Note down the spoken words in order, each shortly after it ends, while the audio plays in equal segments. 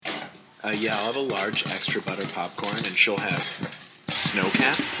Yeah, I'll have a large extra butter popcorn, and she'll have snow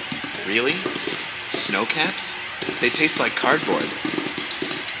caps. Really? Snow caps? They taste like cardboard.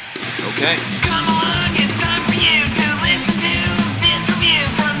 Okay. Come along, it's time for you to listen to this review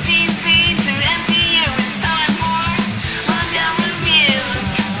from DC to MCU. It's time for Rundown Reviews.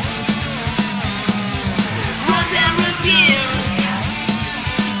 Rundown Reviews.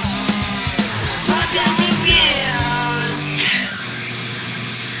 Rundown Reviews.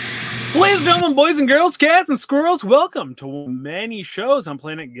 Ladies and gentlemen, boys and girls, cats and squirrels, welcome to many shows on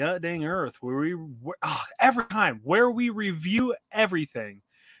planet Goddang Earth, where we review everything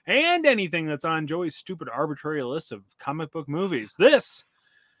and anything that's on Joey's stupid arbitrary list of comic book movies. This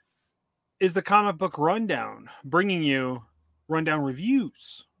is the Comic Book Rundown, bringing you rundown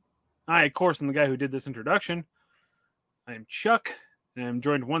reviews. I, of course, am the guy who did this introduction. I am Chuck, and I'm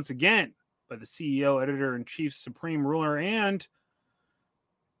joined once again by the CEO, editor-in-chief, supreme ruler, and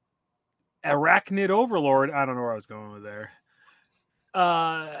arachnid overlord. I don't know where I was going with there.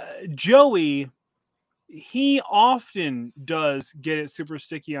 Joey, he often does get it super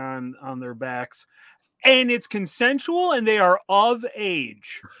sticky on their backs, and it's consensual, and they are of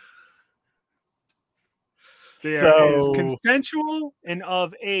age. It's consensual and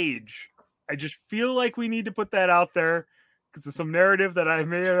of age. I just feel like we need to put that out there because of some narrative that I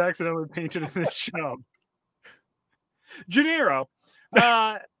may have accidentally painted in this show. Gennaro,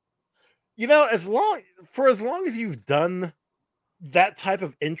 you know, as long as you've done that type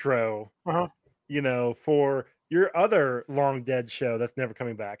of intro, you know, for your other long dead show that's never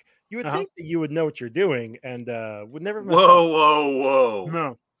coming back, you would think that you would know what you're doing and would never.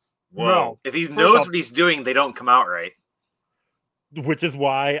 Whoa! No. If he knows what he's doing, they don't come out right. Which is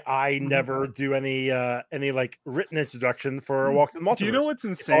why I never do any like written introduction for Walk to the Multiverse. Do you know what's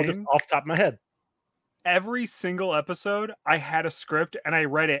insane? All just off the top of my head. Every single episode, I had a script and I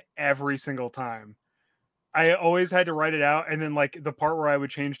read it every single time. I always had to write it out, and then like the part where I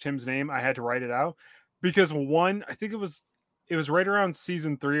would change Tim's name, I had to write it out because I think it was right around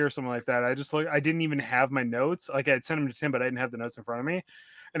season 3 or something like that. I didn't even have my notes. Like I had sent them to Tim, but I didn't have the notes in front of me,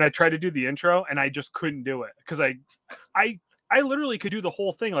 and I tried to do the intro, and I just couldn't do it because I literally could do the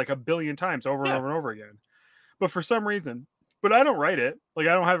whole thing like a billion times over and over and over again, but for some reason. But I don't write it. Like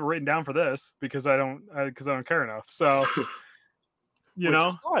I don't have it written down for this because I don't care enough. So, you know,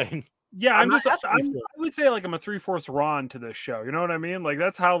 fine. Yeah, I would say like I'm a 3/4 Ron to this show. You know what I mean? Like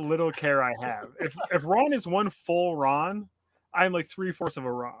that's how little care I have. If Ron is one full Ron, I'm like 3/4 of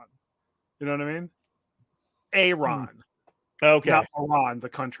a Ron. You know what I mean? A Ron. Okay. Not Iran, the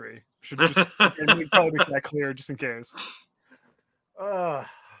country. Should just probably make that clear just in case.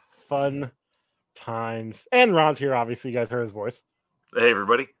 Fun times. And Ron's here, obviously. You guys heard his voice. Hey,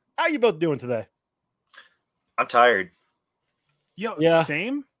 everybody. How you both doing today? I'm tired. Yo,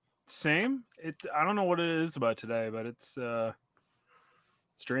 same. I don't know what it is about today, but it's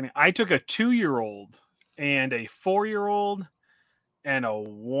draining. I took a 2-year-old and a 4-year-old and a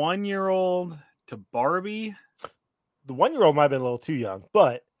 1-year-old to Barbie. The 1-year-old might have been a little too young,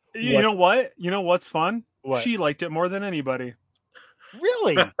 but you know what? You know what's fun? What? She liked it more than anybody.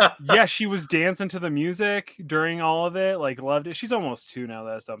 Really? Yeah, she was dancing to the music during all of it. Like, loved it. She's almost 2 now.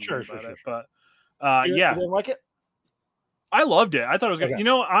 That's about it. But you didn't like it? I loved it. I thought it was good. Okay. You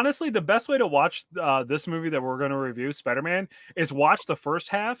know, honestly, the best way to watch this movie that we're going to review, Spider-Man, is watch the first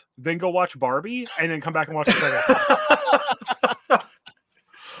half, then go watch Barbie, and then come back and watch the second half.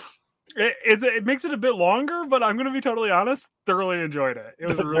 It makes it a bit longer, but I'm going to be totally honest, thoroughly enjoyed it. It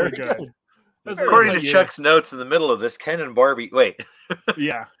was really good. According to Chuck's notes in the middle of this, Ken and Barbie. Wait.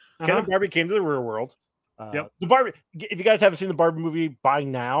 Yeah. Ken and Barbie came to the real world. Yep. The Barbie. If you guys haven't seen the Barbie movie by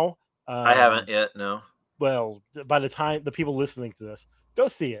now, I haven't yet. No. Well, by the time the people listening to this, go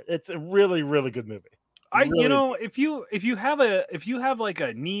see it. It's a really, really good movie. You know, if you have like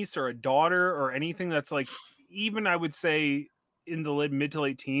a niece or a daughter or anything that's like, even I would say in the mid to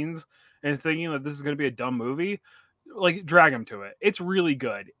late teens and thinking that this is going to be a dumb movie, like drag them to it. It's really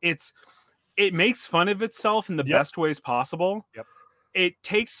good. It makes fun of itself in the best ways possible. Yep. It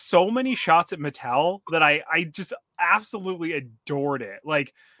takes so many shots at Mattel that I just absolutely adored it.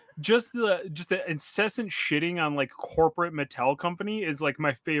 Like just the incessant shitting on like corporate Mattel company is like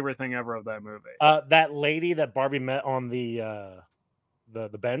my favorite thing ever of that movie. That lady that Barbie met on the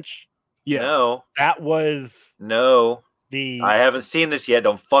bench. Yeah. No. That was I haven't seen this yet.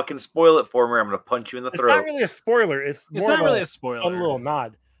 Don't fucking spoil it for me. I'm gonna punch you in the throat. It's not really a spoiler. It's not really a spoiler. Fun little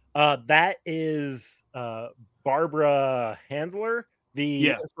nod. That is Barbara Handler,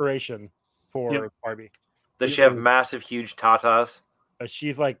 the inspiration for Barbie. Does she have massive, huge tatas?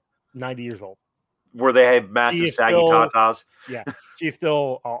 She's like 90 years old. Where they have massive, saggy tatas? Yeah. she's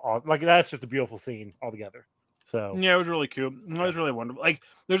still like that's just a beautiful scene altogether. So yeah, it was really cool. It was really wonderful. Like,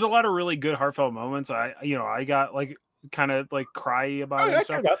 there's a lot of really good heartfelt moments. I got like kind of like cry about it and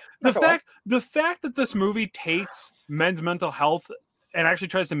stuff. The fact that this movie takes men's mental health and actually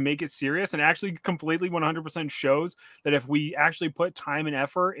tries to make it serious and actually completely 100% shows that if we actually put time and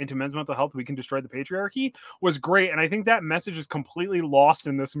effort into men's mental health, we can destroy the patriarchy was great. And I think that message is completely lost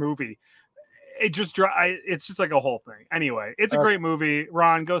in this movie. It's just like a whole thing. Anyway, it's a great movie.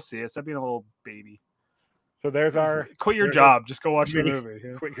 Ron, go see it. Stop being a little baby. So there's our quit your job. Just go watch the movie.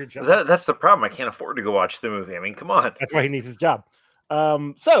 Yeah. Quit your job. That's the problem. I can't afford to go watch the movie. I mean, come on. That's why he needs his job.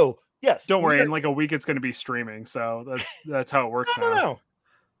 So yes, don't worry. In like a week, it's going to be streaming. So that's how it works now.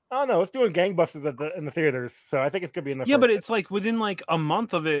 Oh no, it's doing gangbusters in the theaters. So I think it's going to be in the. Yeah, but it's like within like a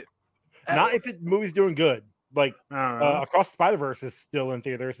month of it. Not if the movie's doing good. Like Across the Spider-Verse is still in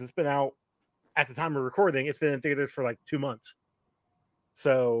theaters. It's been out at the time of recording. It's been in theaters for like 2 months.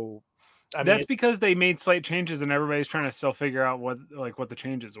 So. That's because they made slight changes and everybody's trying to still figure out what the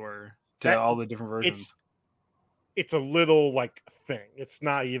changes were to all the different versions. It's a little like thing. It's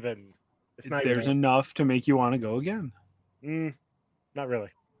not even. There's enough to make you want to go again. Not really.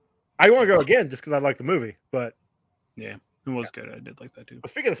 I want to go again just because I like the movie, but yeah, it was good. I did like that too.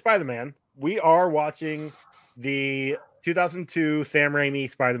 But speaking of Spider-Man, we are watching the 2002 Sam Raimi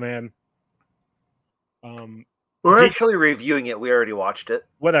Spider-Man. We're actually reviewing it. We already watched it.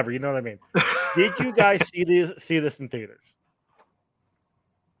 Whatever, you know what I mean. Did you guys see this in theaters?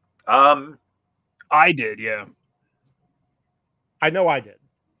 I did, yeah. I know I did.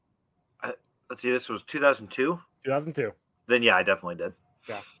 Let's see, this was 2002? 2002. Then yeah, I definitely did.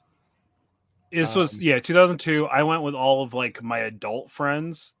 Yeah. This was 2002. I went with all of like my adult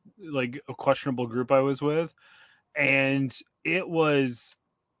friends, like a questionable group I was with, and it was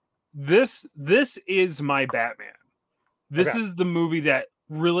this is my Batman. This is the movie that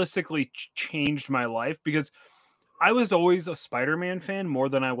realistically changed my life because I was always a Spider-Man fan more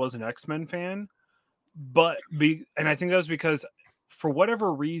than I was an X-Men fan. And I think that was because for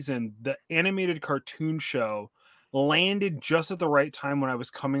whatever reason, the animated cartoon show landed just at the right time when I was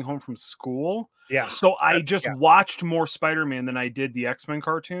coming home from school. Yeah. So I just watched more Spider-Man than I did the X-Men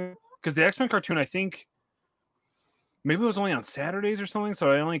cartoon because the X-Men cartoon, I think, maybe it was only on Saturdays or something,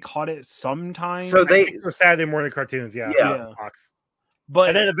 so I only caught it sometimes. So they were Saturday morning cartoons, yeah. But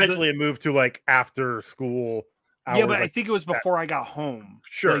and then eventually it moved to like after school hours. Yeah, but I think it was before I got home.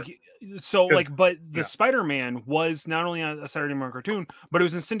 Sure. But the Spider-Man was not only on a Saturday morning cartoon, but it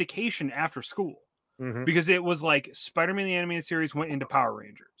was in syndication after school because it was like Spider-Man the animated series went into Power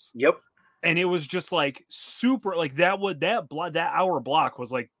Rangers. Yep. And it was just like super like that hour block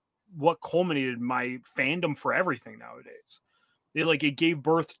was like what culminated my fandom for everything nowadays. It gave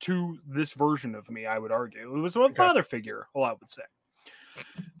birth to this version of me, I would argue. It was a father figure, I would say.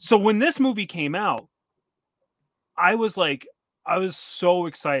 So when this movie came out, I was so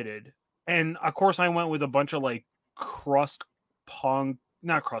excited. And of course I went with a bunch of like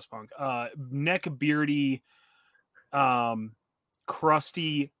neck beardy,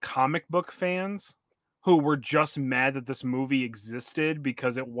 crusty comic book fans who were just mad that this movie existed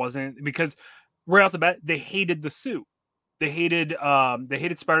because right off the bat, they hated the suit. They hated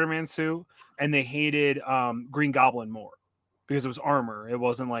Spider-Man's suit and they hated Green Goblin more because it was armor. It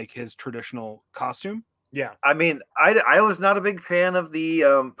wasn't like his traditional costume. Yeah. I mean, I was not a big fan of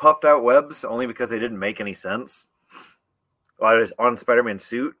the puffed out webs only because they didn't make any sense. So I was on Spider-Man's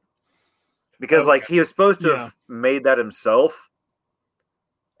suit because he was supposed to have made that himself.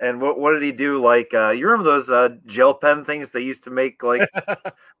 And what did he do? Like, you remember those gel pen things they used to make? Like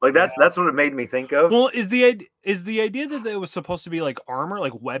that's what it made me think of. Well, is the idea that it was supposed to be like armor,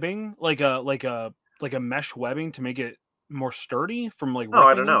 like webbing, like a mesh webbing to make it more sturdy from like? Oh,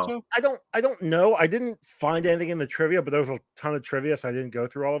 I don't know. I don't know. I didn't find anything in the trivia, but there was a ton of trivia, so I didn't go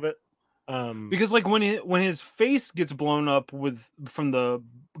through all of it. Because like when his face gets blown up from the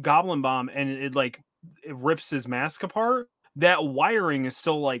Goblin bomb and it rips his mask apart. That wiring is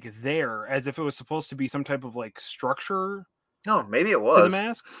still like there as if it was supposed to be some type of like structure. No, maybe it was to the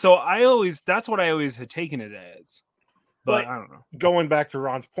mask. So that's what I always had taken it as. But I don't know. Going back to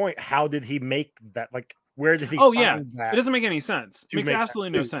Ron's point, how did he make that? Like, where did he? It doesn't make any sense. It makes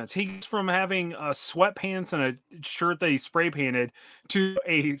absolutely no sense. He gets from having sweatpants and a shirt that he spray painted to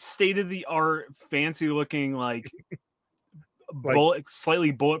a state of the art, fancy looking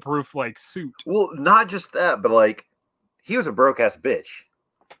slightly bulletproof like suit. Well, not just that, but like. He was a broke ass bitch.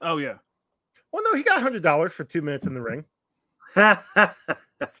 Oh yeah. Well, no, he got $100 for 2 minutes in the ring,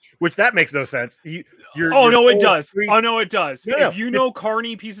 which that makes no sense. It does. Oh no, it does. If you know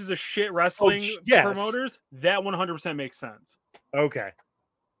carny pieces of shit wrestling promoters, that 100% makes sense. Okay.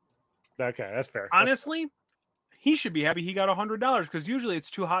 Okay, that's fair. Honestly, he should be happy he got $100 because usually it's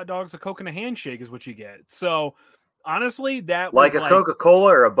 2 hot dogs, a Coke, and a handshake is what you get. So honestly, that Like was a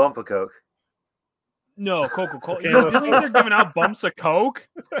Coca-Cola or a bump of Coke? no Coca-Cola. You think they're giving out bumps of Coke?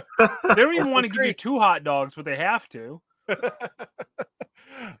 They don't even want to give you 2 hot dogs, but they have to.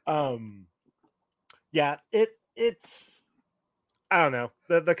 Yeah, it's I don't know.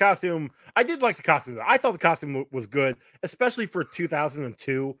 The costume, I did like the costume though. I thought the costume was good, especially for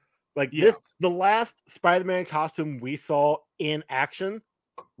 2002. Like the last Spider-Man costume we saw in action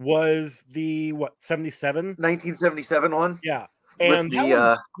was the 77? 1977 one? Yeah. And With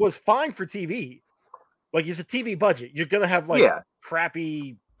that one was fine for TV. Like it's a TV budget. You're gonna have like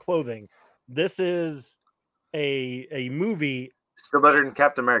crappy clothing. This is a movie. Still better than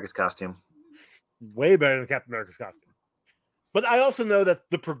Captain America's costume. Way better than Captain America's costume. But I also know that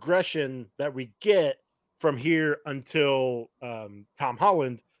the progression that we get from here until Tom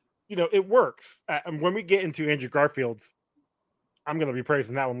Holland, it works. And when we get into Andrew Garfield's, I'm going to be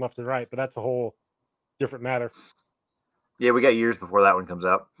praising that one left and right, but that's a whole different matter. Yeah, we got years before that one comes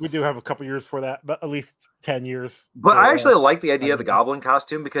out. We do have a couple years for that, but at least 10 years. But I actually like the idea of the Goblin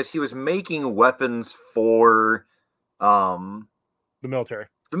costume because he was making weapons for the military.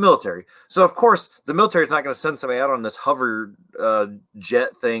 The military. So, of course, the military is not going to send somebody out on this hover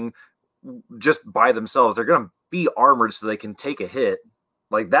jet thing just by themselves. They're going to be armored so they can take a hit.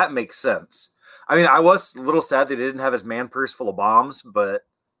 Like, that makes sense. I mean, I was a little sad they didn't have his man purse full of bombs, but...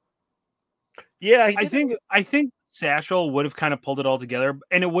 Yeah, I think Satchel would have kind of pulled it all together,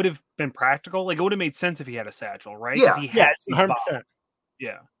 and it would have been practical. Like, it would have made sense if he had a satchel, right? Yeah. He had 100%. Bombs.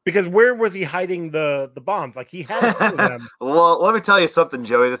 Yeah. Because where was he hiding the bombs? Like he had them. Well, let me tell you something,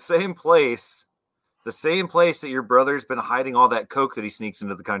 Joey. The same place that your brother's been hiding all that coke that he sneaks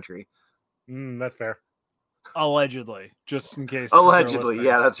into the country. That's fair. Allegedly, just in case. Allegedly,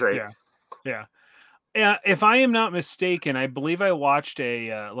 yeah, that's right. Yeah. If I am not mistaken, I believe I watched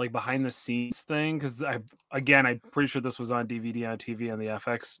a like behind the scenes thing because I'm pretty sure this was on DVD on TV on the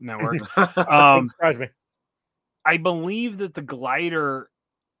FX network. Surprise me. I believe that the glider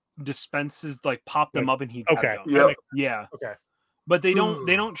dispenses pop them up and he okay yeah okay, but they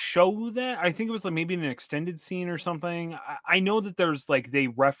don't show that. I think it was maybe in an extended scene or something. I know that there's they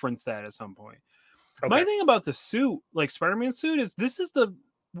reference that at some point. My thing about the suit, Spider-Man suit, is this is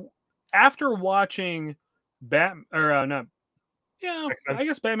after watching I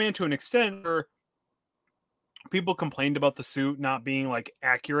guess Batman to an extent, or people complained about the suit not being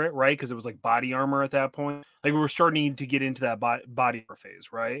accurate, right? Because it was body armor at that point. We were starting to get into that body armor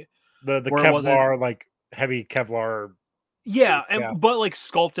phase, right? The Kevlar, heavy Kevlar. Yeah, but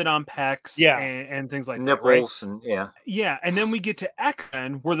sculpted on pecs, and things like nipples, that, right? and and then we get to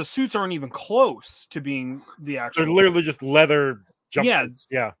X-Men where the suits aren't even close to being the actual. They're literally just leather jumpsuits.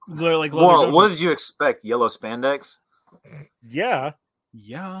 Yeah. They're well, what did you expect? Yellow spandex? Yeah.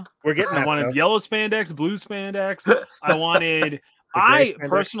 We're getting. I wanted yellow spandex, blue spandex. I wanted.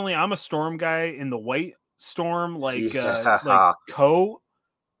 Personally, I'm a Storm guy in the white Storm coat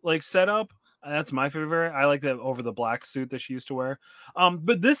setup. That's my favorite. I like that over the black suit that she used to wear.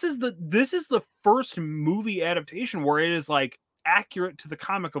 But this is the first movie adaptation where it is accurate to the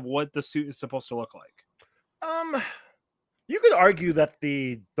comic of what the suit is supposed to look like. You could argue that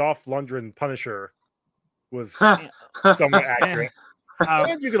the Dolph Lundgren Punisher was somewhat accurate.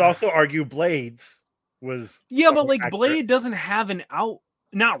 And you could also argue Blades was. Yeah, but accurate. Blade doesn't have an out.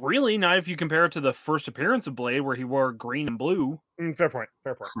 Not really. Not if you compare it to the first appearance of Blade, where he wore green and blue. Fair point.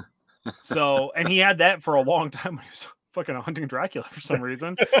 So, and he had that for a long time when he was fucking hunting Dracula for some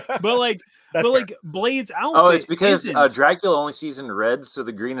reason. But Blade's outfit. Oh, it's because Dracula only sees in red, so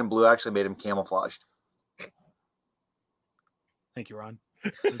the green and blue actually made him camouflaged. Thank you, Ron.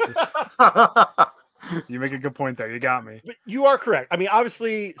 You make a good point there. You got me. But you are correct. I mean,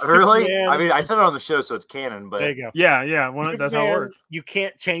 obviously. Really? Superman, I mean, I said it on the show, so it's canon. But there you go. Yeah. That's how it works. You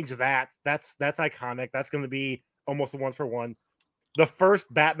can't change that. That's iconic. That's going to be almost a 1-for-1. The first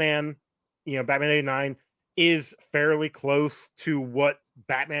Batman, Batman 89, is fairly close to what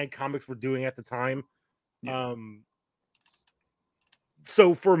Batman comics were doing at the time. Yeah.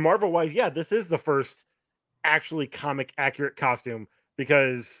 So for Marvel wise, this is the first actually comic accurate costume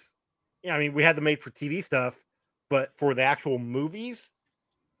because. Yeah, I mean, we had the made for TV stuff, but for the actual movies,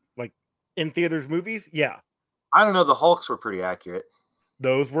 in theaters movies, I don't know. The Hulks were pretty accurate.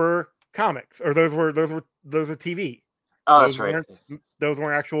 Those were comics, or those were TV. Oh, that's right. Those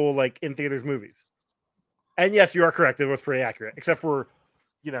weren't actual in theaters movies. And yes, you are correct. It was pretty accurate, except for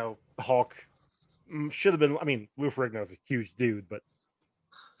Hulk should have been. I mean, Lou Ferrigno's a huge dude, but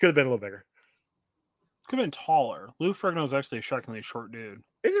could have been a little bigger. Could have been taller. Lou Ferrigno is actually a shockingly short dude.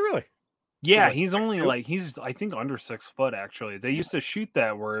 Is it really? Yeah, like he's only 6'2"? like he's I think under 6 foot actually. They used to shoot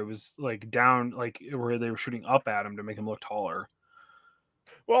that where it was like down, like where they were shooting up at him to make him look taller.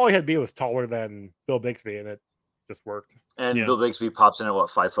 Well, all he had to be was taller than Bill Bixby, and it just worked. And Yeah. Bill Bixby pops in at what,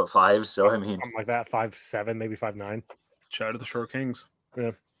 5'5"? So I mean, Something like that, 5'7", maybe 5'9". Shout out to the Short Kings.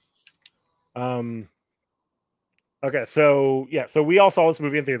 Okay, so yeah, so we all saw this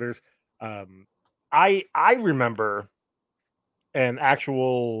movie in theaters. I remember an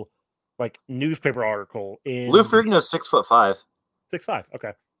actual like newspaper article in Lou Ferrigno's 6'5". 6'5".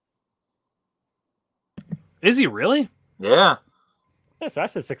 Okay, Is he really? Yeah. yeah, so I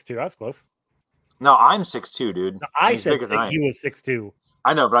said 6'2". That's close. No, I'm 6'2", dude. No, I He's said bigger than I he am. was 6'2".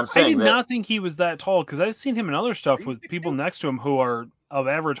 I know, but I'm I saying did that. not think he was that tall because I've seen him in other stuff Are you with 6'2"? people next to him who are of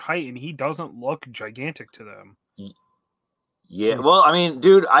average height, and he doesn't look gigantic to them. Yeah, well, I mean,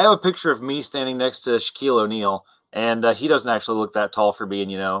 dude, I have a picture of me standing next to Shaquille O'Neal, and he doesn't actually look that tall for being,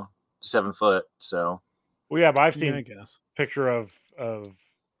 7 foot. So Well, yeah, but I've Yeah, I seen guess. a picture of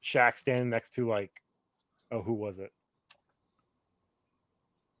Shaq standing next to like, oh, who was it?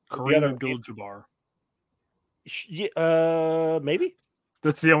 Kareem other- Abdul-Jabbar. Maybe.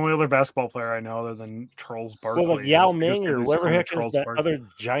 That's the only other basketball player I know other than Charles Barkley. Well, like Yao He just Ming or used to whatever call him heck is Charles that Barkley. other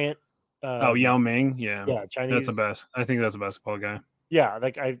giant. Oh, Yao Ming, yeah, yeah, Chinese. that's the best. I think that's a basketball guy. Yeah,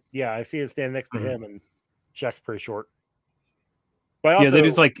 like I see him standing next to Mhm. him, and Shaq's pretty short. But I Yeah, also, that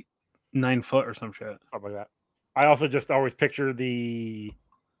is like 9 foot or some shit. something like that. I also just always picture the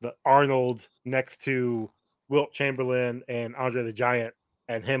Arnold next to Wilt Chamberlain and Andre the Giant,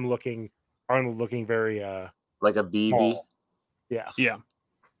 and Arnold looking very like a BB. small. Yeah. Yeah,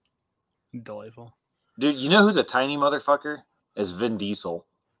 delightful. Dude, you know who's a tiny motherfucker? Is Vin Diesel.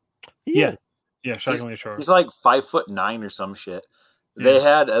 He Yeah. is. Yeah, shockingly short. He's like 5'9" or some shit. Yeah.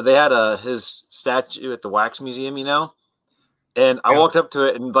 They had his statue at the Wax Museum, and I Yeah. walked up to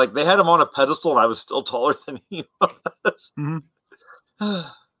it and like they had him on a pedestal, and I was still taller than he was. Mhm. Good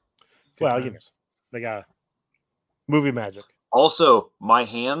Well, times. They got movie magic. Also, my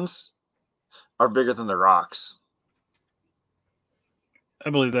hands are bigger than the rocks. I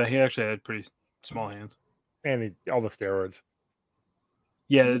believe that he actually had pretty small hands. And all the steroids.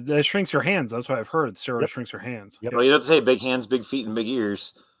 Yeah, that shrinks your hands. That's what I've heard. Steroid Yep. shrinks your hands. Yep. Well, you have to say big hands, big feet, and big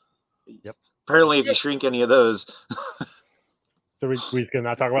ears. Yep. Apparently, if you shrink any of those, So we just gonna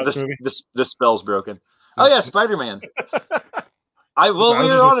not talk about this movie. the spell's broken. Oh yeah, Spider-Man. We was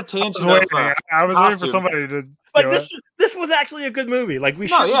were on a tangent of I was waiting for costumes. somebody to Like do it. this was actually a good movie. Like we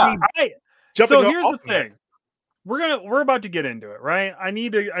No, should yeah. be jumping. So here's the off of it. thing. We're about to get into it, right? I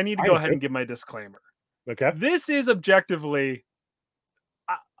need to I go do ahead too. and give my disclaimer. Okay. This is objectively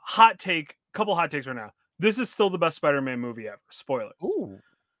a hot take, couple hot takes right now. This is still the best Spider-Man movie ever. Spoilers. Ooh.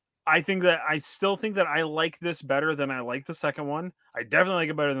 I still think that I like this better than I like the second one. I definitely like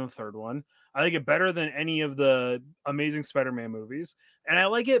it better than the third one. I like it better than any of the Amazing Spider-Man movies. And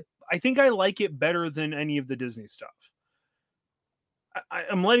I think I like it better than any of the Disney stuff.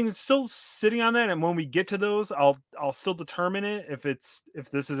 I'm letting it still sitting on that, and when we get to those, I'll still determine it if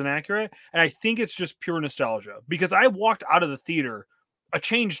this is inaccurate. And I think it's just pure nostalgia because I walked out of the theater a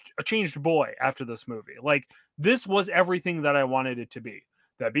changed boy after this movie. Like this was everything that I wanted it to be.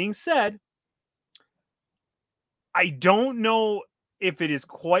 That being said, I don't know if it is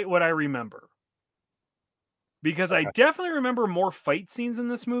quite what I remember. Because I definitely remember more fight scenes in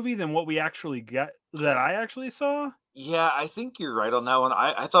this movie than what we actually get that I actually saw. Yeah, I think you're right on that one.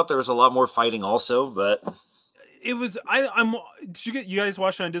 I thought there was a lot more fighting also, but It was did you guys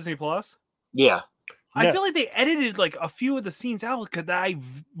watch it on Disney Plus? yeah. I No. feel like they edited like a few of the scenes out that I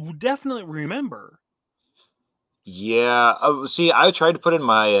definitely remember. Yeah. See, I tried to put in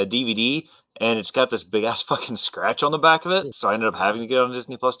my DVD, and it's got this big ass fucking scratch on the back of it, so I ended up having to get on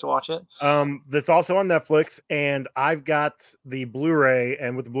Disney Plus to watch it. That's also on Netflix, and I've got the Blu-ray,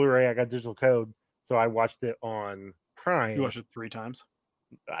 and with the Blu-ray, I got digital code, so I watched it on Prime. You watched it 3 times.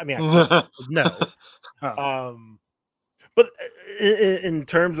 I mean, no. Oh. But in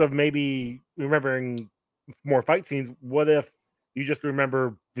terms of maybe remembering more fight scenes, what if you just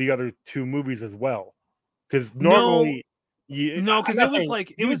remember the other 2 movies as well? Because normally, No, because I'm it not was saying like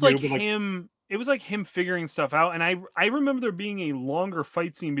you do, but, him. It was like him figuring stuff out, and I remember there being a longer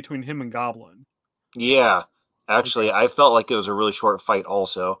fight scene between him and Goblin. Yeah. Actually, I felt like it was a really short fight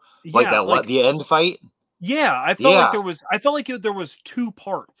also. Like the end fight. Yeah, I felt like Yeah. there was. I felt like there was 2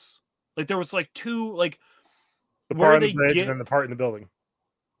 parts. Like there was like 2 like the where part on they the bridge get and then the part in the building.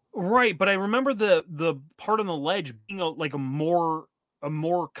 right, but I remember the part on the ledge being a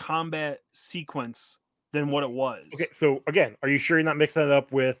more combat sequence than what it was. Okay, so again, are you sure you're not mixing it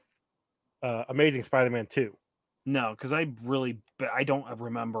up with Amazing Spider-Man 2. No, because I don't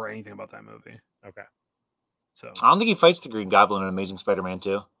remember anything about that movie. Okay. So I don't think he fights the Green Goblin in Amazing Spider-Man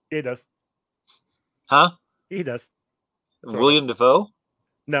 2. He does. Huh? He does. William Dafoe?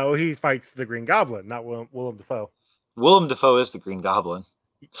 No, he fights the Green Goblin, not Willem Dafoe. Willem Dafoe is the Green Goblin.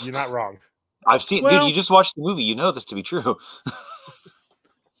 You're not wrong. I've seen, dude. You just watched the movie. You know this to be true.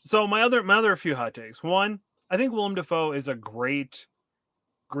 So my other few hot takes. One, I think Willem Dafoe is a great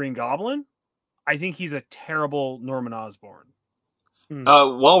Green Goblin. I think he's a terrible Norman Osborn.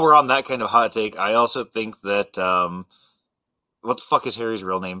 While we're on that kind of hot take, I also think that what the fuck is Harry's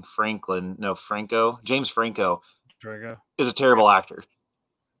real name? James Franco is a terrible actor.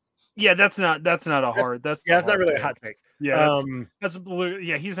 Yeah, that's not a hard. That's not really a hot take. Yeah, that's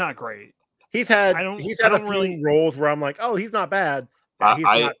he's not great. He's had a few roles where I'm like, oh, he's not bad. He's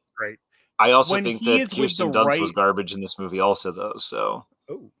not great. I also think that Kirsten Dunst was garbage in this movie, also though. So,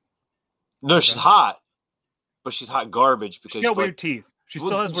 no, she's hot, but she's hot garbage because she's got weird teeth. She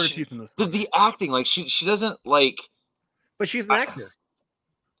still has weird teeth in this. The acting, like she doesn't like. But she's an actor.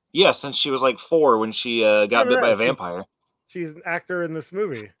 Yeah, since she was like 4 when she got bit by a vampire. She's an actor in this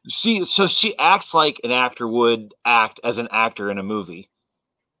movie. She acts like an actor would act as an actor in a movie.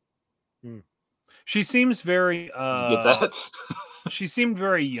 She seems very get that? She seemed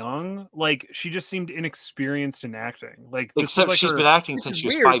very young. Like she just seemed inexperienced in acting. Like except she's been acting since she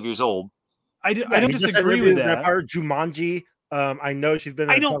was 5 years old. I don't disagree with that. Jumanji. I know she's been.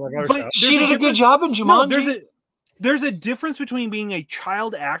 She did a good job in Jumanji. No, there's a difference between being a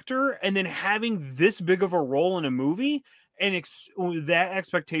child actor and then having this big of a role in a movie and that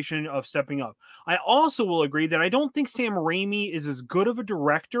expectation of stepping up. I also will agree that I don't think Sam Raimi is as good of a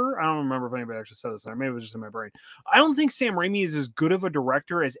director. I don't remember if anybody actually said this, or maybe it was just in my brain. I don't think Sam Raimi is as good of a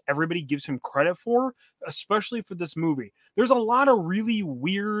director as everybody gives him credit for, especially for this movie. There's a lot of really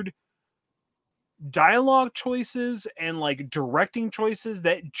weird dialogue choices and like directing choices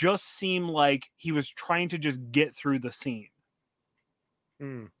that just seem like he was trying to just get through the scene.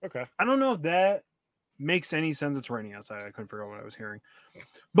 Okay. I don't know if that makes any sense. It's raining outside. I couldn't figure out what I was hearing.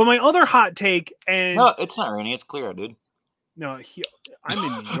 But my other hot take, and no, it's not raining. It's clear, dude. No, I'm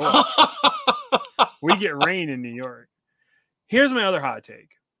in New York. We get rain in New York. Here's my other hot take.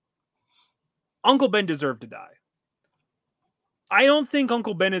 Uncle Ben deserved to die. I don't think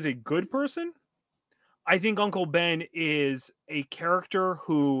Uncle Ben is a good person. I think Uncle Ben is a character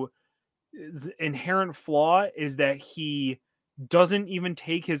whose inherent flaw is that he doesn't even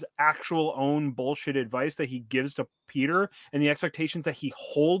take his actual own bullshit advice that he gives to Peter and the expectations that he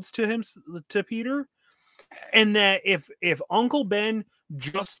holds to Peter. And that if Uncle Ben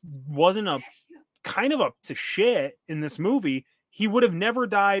just wasn't a kind of a piece of shit in this movie, he would have never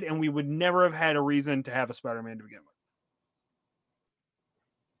died and we would never have had a reason to have a Spider-Man to begin with.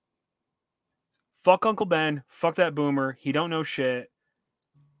 Fuck Uncle Ben. Fuck that boomer. He don't know shit.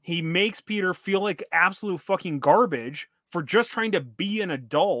 He makes Peter feel like absolute fucking garbage for just trying to be an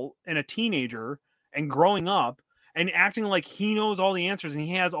adult and a teenager and growing up and acting like he knows all the answers and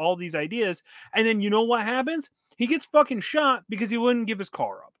he has all these ideas. And then you know what happens? He gets fucking shot because he wouldn't give his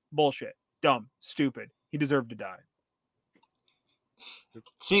car up. Bullshit. Dumb. Stupid. He deserved to die.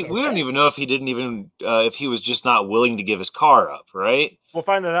 See, we don't even know if he didn't even, if he was just not willing to give his car up, right? We'll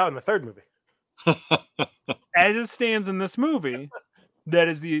find that out in the third movie. As it stands in this movie, that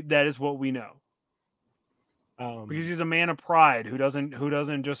is what we know. Because he's a man of pride who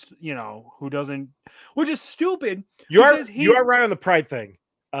doesn't just, which is stupid. You are right on the pride thing.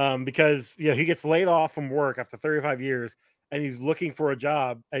 Because he gets laid off from work after 35 years and he's looking for a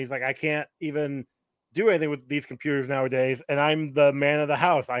job and he's like, I can't even do anything with these computers nowadays, and I'm the man of the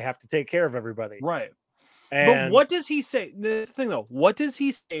house. I have to take care of everybody. Right. But what does he say? The thing though, what does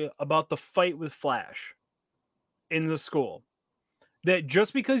he say about the fight with Flash in the school? That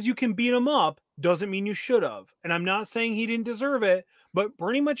just because you can beat him up doesn't mean you should have. And I'm not saying he didn't deserve it, but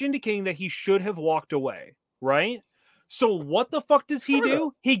pretty much indicating that he should have walked away, right? So what the fuck does he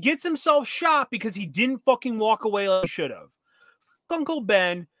do? He gets himself shot because he didn't fucking walk away like he should have. Fuck Uncle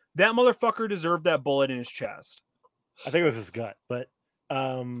Ben, that motherfucker deserved that bullet in his chest. I think it was his gut, but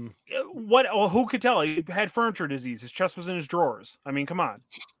what? Well, who could tell? He had furniture disease. His chest was in his drawers. I mean, come on.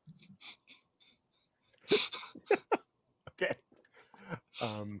 Okay.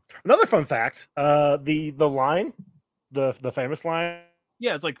 Another fun fact: the line, the famous line.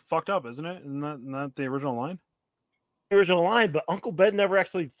 Yeah, it's like fucked up, isn't it? Isn't that the original line? The original line, but Uncle Ben never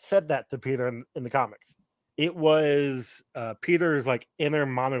actually said that to Peter in the comics. It was Peter's like inner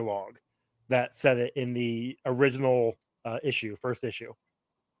monologue that said it in the original first issue.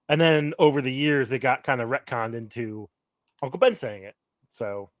 And then over the years, it got kind of retconned into Uncle Ben saying it.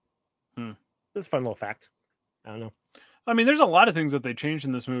 So This is a fun little fact. I don't know. I mean, there's a lot of things that they changed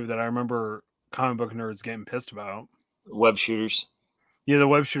in this movie that I remember comic book nerds getting pissed about. Web shooters. Yeah, the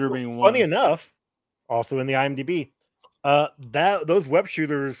web shooter being one. Funny enough, also in the IMDb, those web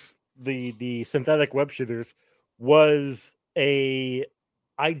shooters, the synthetic web shooters, was a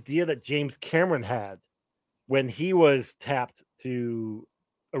idea that James Cameron had when he was tapped to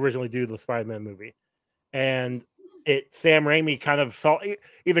originally do the Spider-Man movie, and Sam Raimi kind of saw,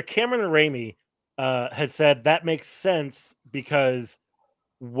 either Cameron or Raimi had said that makes sense because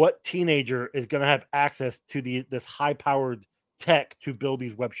what teenager is going to have access to this high-powered tech to build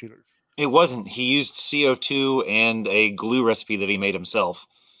these web shooters? It wasn't. He used CO2 and a glue recipe that he made himself.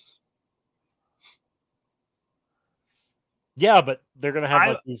 Yeah, but they're going to have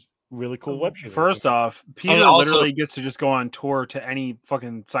like these really cool web shooters. First off, Peter literally gets to just go on tour to any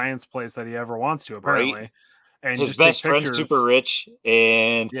fucking science place that he ever wants to, apparently. Right? And his best friend's super rich,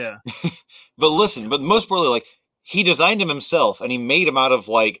 and yeah. but most importantly, like, he designed him himself, and he made him out of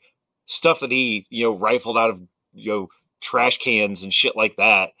like stuff that he rifled out of trash cans and shit like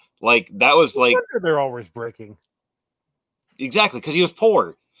that. Like, that was like they're always breaking. Exactly, because he was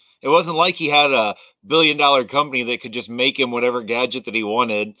poor. It wasn't like he had a $1 billion company that could just make him whatever gadget that he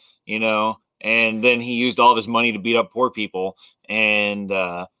wanted, and then he used all of his money to beat up poor people. And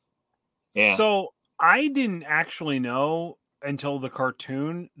yeah. So I didn't actually know until the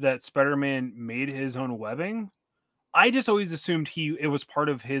cartoon that Spider-Man made his own webbing. I just always assumed it was part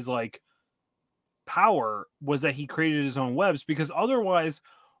of his like power was that he created his own webs, because otherwise,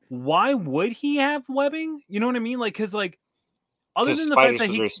 why would he have webbing? You know what I mean? Like, because like, other than the fact that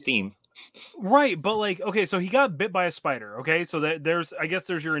there's steam, right? But like, okay, so he got bit by a spider. Okay, so that there's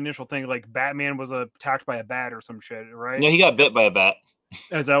your initial thing. Like, Batman was attacked by a bat or some shit, right? No, he got bit by a bat.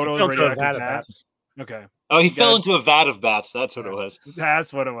 Is that what it was? Radioactive bats. Okay. Oh, he fell into a vat of bats. That's what it was.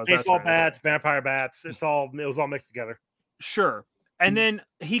 That's what it was. Baseball bats, vampire bats. It was all mixed together. Sure. And then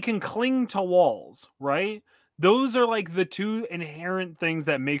he can cling to walls, right? Those are like the two inherent things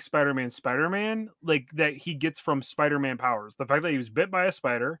that make Spider-Man Spider-Man, like that he gets from Spider-Man powers. The fact that he was bit by a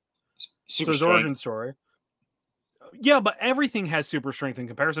spider, super his origin story. Yeah, but everything has super strength in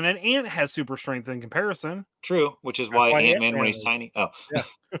comparison, and Ant has super strength in comparison. True, which is why Ant-Man when he's tiny. Oh, yeah.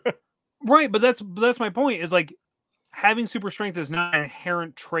 Right, but that's my point. Is like having super strength is not an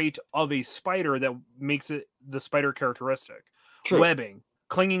inherent trait of a spider that makes it the spider characteristic. True. Webbing,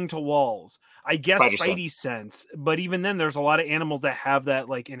 clinging to walls. I guess Spidey sense, but even then, there's a lot of animals that have that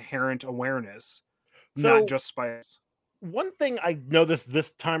like inherent awareness, not just spiders. One thing I noticed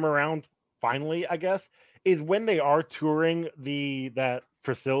this time around, finally, I guess, is when they are touring that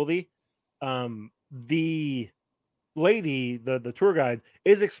facility, the lady, the tour guide,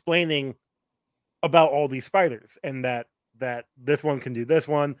 is explaining about all these spiders, and that this one can do this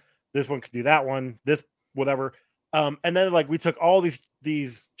one can do that one, this whatever. And then like we took all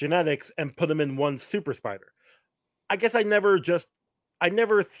these genetics and put them in one super spider. I guess I never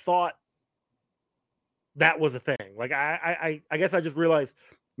thought that was a thing. Like I guess I just realized,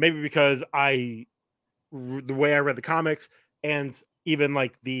 maybe because the way I read the comics, and even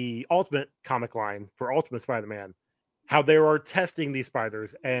like the Ultimate comic line for Ultimate Spider-Man, how they are testing these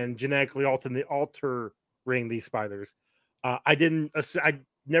spiders and genetically altering these spiders. I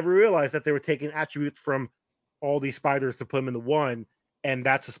never realized that they were taking attributes from all these spiders to put them into one, and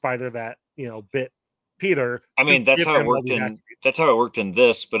that's a spider that bit Peter. I mean, that's how it worked in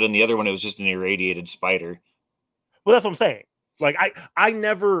this, but in the other one, it was just an irradiated spider. Well, that's what I'm saying. Like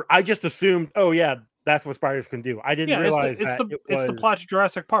I just assumed, oh yeah, that's what spiders can do. I didn't realize it's the plot to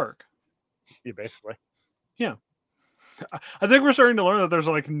Jurassic Park. Yeah, basically. Yeah. I think we're starting to learn that there's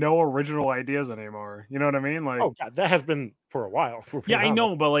like no original ideas anymore. You know what I mean? Like, oh God, that has been for a while. Yeah, I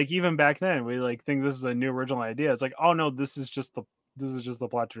know, but like even back then, we like think this is a new original idea. It's like, oh no, this is just the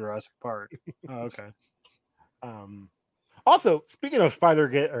plot to Jurassic Park. Oh, okay. Also, speaking of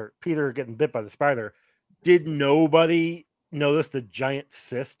Peter getting bit by the spider, did nobody notice the giant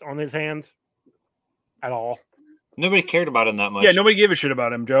cyst on his hands at all? Nobody cared about him that much. Yeah, nobody gave a shit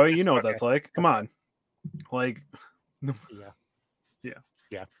about him, Joey. You know what that's like. Come on. Like,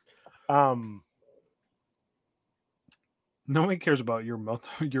 yeah. Nobody cares about your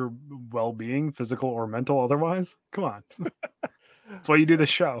well-being, physical or mental, otherwise. Come on. That's why you do the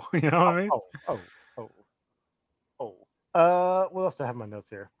show. You know what I mean? What else do I have in my notes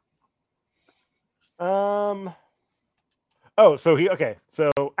here?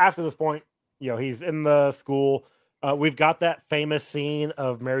 So after this point, he's in the school. We've got that famous scene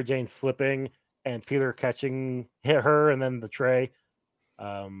of Mary Jane slipping and Peter hit her and then the tray.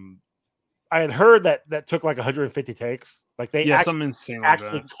 I had heard that took like 150 takes. Like they something insane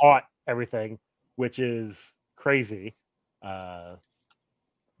actually caught everything, which is crazy. But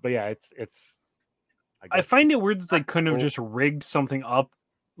yeah, it's. I find it weird that they couldn't have just rigged something up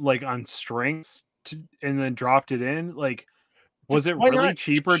like on strings and then dropped it in. Like, was it really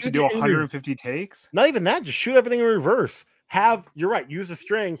cheaper to do 150 takes? Not even that. Just shoot everything in reverse. You're right. Use a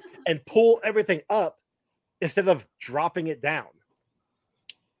string and pull everything up instead of dropping it down.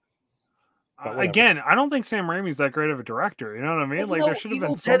 Again, I don't think Sam Raimi's that great of a director. You know what I mean? Like, there should have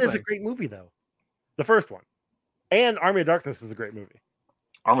been something. Evil Dead is a great movie, though. The first one. And Army of Darkness is a great movie.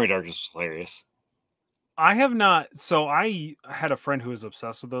 Army of Darkness is hilarious. I have not. So I had a friend who was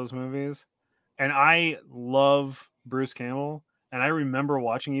obsessed with those movies, and I love Bruce Campbell, and I remember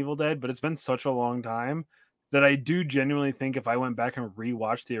watching Evil Dead, but it's been such a long time that I do genuinely think if I went back and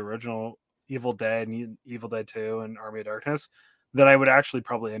rewatched the original Evil Dead and Evil Dead 2 and Army of Darkness, that I would actually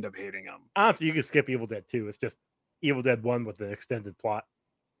probably end up hating them. Honestly, you can skip Evil Dead 2. It's just Evil Dead 1 with the extended plot,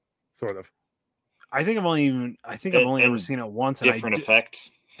 sort of. I think I've only ever seen it once. Different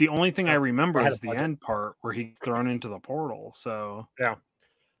effects. The only thing I remember is the end part where he's thrown into the portal. So yeah,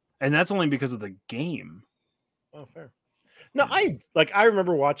 and that's only because of the game. Oh, fair. No, I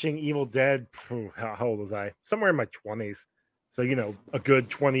remember watching Evil Dead. How old was I? Somewhere in my 20s. So a good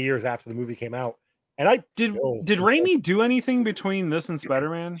 20 years after the movie came out. And I did Raimi do anything between this and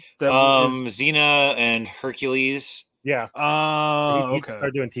Spider-Man? Xena and Hercules. Yeah. Oh, he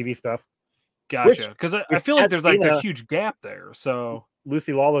started doing TV stuff. Gotcha. Because I feel like there's like a huge gap there. So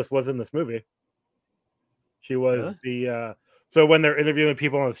Lucy Lawless was in this movie. She was so when they're interviewing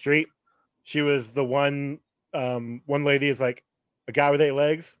people on the street, she was the one lady is like, a guy with 8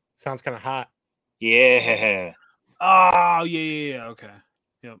 legs sounds kind of hot. Yeah. Oh, yeah. Okay.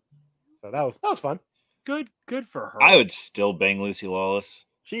 Yep. So that was fun. Good for her. I would still bang Lucy Lawless.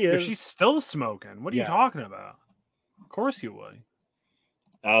 She is. If she's still smoking. What are you talking about? Of course you would.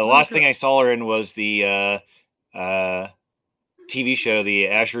 The last thing I saw her in was the TV show, The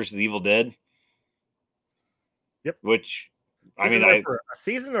Ash vs. the Evil Dead. Yep. Which, I mean, for a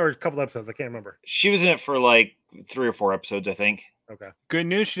season or a couple episodes, I can't remember. She was in it for like 3 or 4 episodes, I think. Okay. Good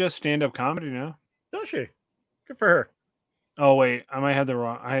news. She does stand-up comedy now. Does she? Good for her. Oh wait, I might have the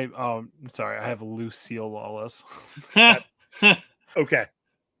wrong. Sorry, I have Lucille Lawless. Okay.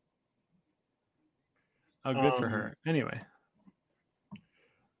 Oh, good for her. Anyway.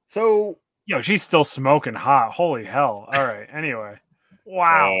 So, she's still smoking hot. Holy hell! All right. Anyway,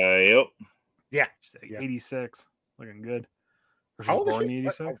 wow. Yep. Yeah. She's like 86, looking good. Or she How was old is born she? in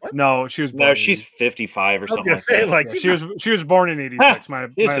 86. What? No, she was. Born No, she's 55 or something like that. Like, she was born in 86.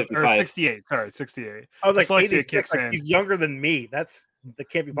 Or 68. Sorry, 68. I was like, dyslexia kicks in. She's younger than me. That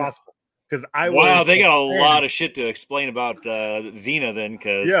can't be possible. Because they got a lot of shit to explain about Xena then.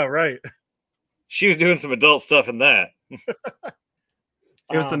 Because right. She was doing some adult stuff in that.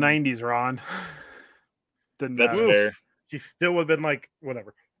 It was the 90s, Ron. That's fair. She still would have been like,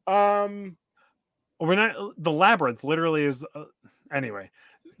 whatever. We're not. The Labyrinth literally is. Anyway,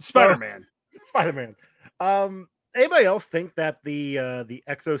 Spider-Man. Spider-Man. Anybody else think that the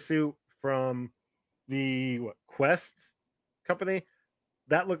exosuit from the Quest company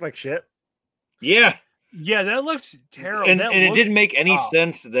that looked like shit? Yeah. Yeah, that looked terrible. And it didn't make any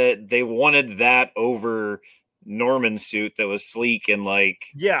sense that they wanted that over Norman's suit that was sleek and like.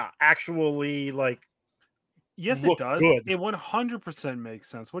 Yeah, actually, like. Yes, it does. Good. It 100% makes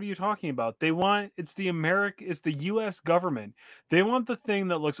sense. What are you talking about? It's the U.S. government. They want the thing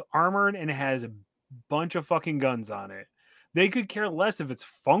that looks armored and has a bunch of fucking guns on it. They could care less if it's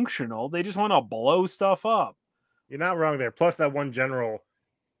functional. They just want to blow stuff up. You're not wrong there. Plus, that one general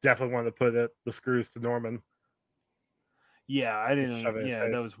definitely wanted to put the screws to Norman. Yeah, I didn't. Yeah,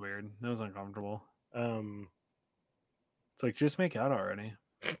 that was weird. That was uncomfortable. It's like, just make out already.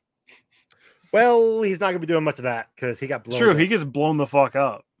 Well, he's not going to be doing much of that because he got blown. True, he gets blown the fuck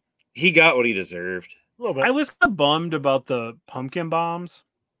up. He got what he deserved. A little bit. I was kind of bummed about the pumpkin bombs.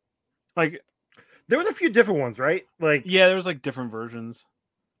 Like, there was a few different ones, right? Like, yeah, there was like different versions.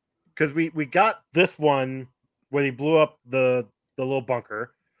 Because we got this one where he blew up the little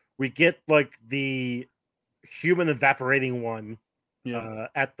bunker. We get like the human evaporating one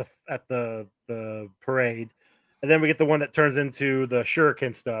at the parade, and then we get the one that turns into the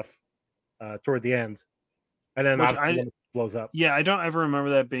shuriken stuff. Toward the end, and then obviously blows up. Yeah, I don't ever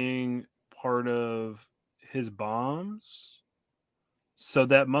remember that being part of his bombs. So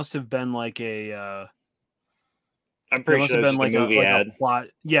that must have been like a. I'm pretty sure that's like the movie ad. A plot,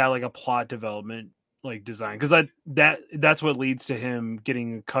 like a plot development like design, because that's what leads to him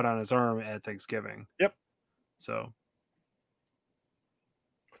getting cut on his arm at Thanksgiving. Yep. So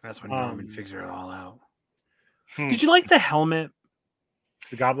that's when Norman figures it all out. Did you like the helmet?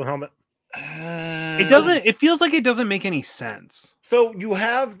 The goblin helmet? It doesn't. It feels like it doesn't make any sense. So you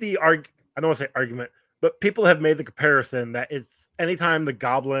have the I don't want to say argument, but people have made the comparison that it's anytime the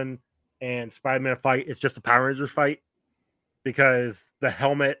Goblin and Spider-Man fight, it's just a Power Rangers fight because the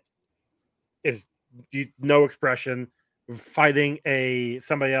helmet is no expression fighting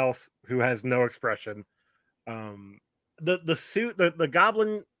somebody else who has no expression. The suit, the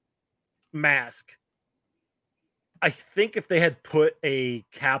Goblin mask, I think if they had put a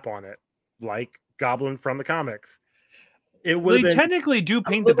cap on it, like Goblin from the comics, it would. They technically do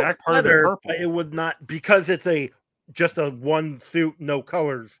paint the back part of it purple. It would not, because it's just a one suit, no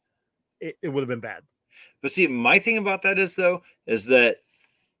colors. It would have been bad. But see, my thing about that is that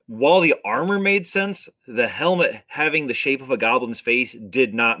while the armor made sense, the helmet having the shape of a goblin's face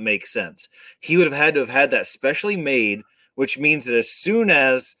did not make sense. He would have had to have had that specially made, which means that as soon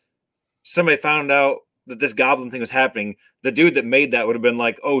as somebody found out that this goblin thing was happening, the dude that made that would have been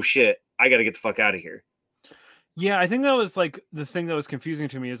like, oh shit, I got to get the fuck out of here. Yeah, I think that was like the thing that was confusing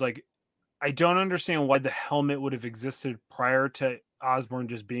to me is like, I don't understand why the helmet would have existed prior to Osborn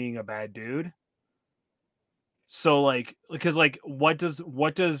just being a bad dude. So like, because like, what does,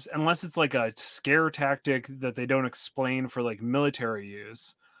 unless it's like a scare tactic that they don't explain for like military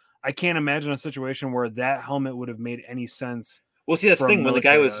use, I can't imagine a situation where that helmet would have made any sense. Well, see, that's the thing. When the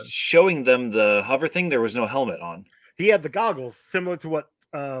guy was showing them the hover thing, there was no helmet on. He had the goggles, similar to what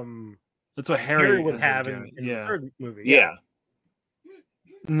that's what Harry would have in the third movie. Yeah.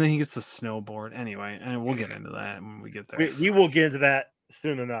 And then he gets the snowboard. Anyway, and we'll get into that when we get there. We will get into that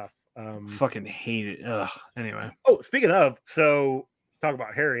soon enough. Fucking hate it. Ugh. Anyway. Oh, speaking of, so talk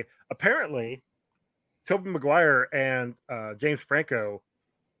about Harry. Apparently, Tobey Maguire and James Franco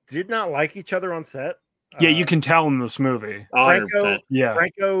did not like each other on set. Yeah, you can tell in this movie.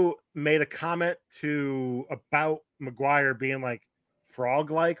 Franco made a comment about Maguire being like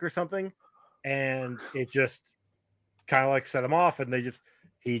frog-like or something, and it just kind of like set him off, and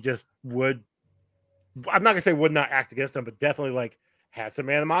he just would. I'm not gonna say would not act against him, but definitely like had some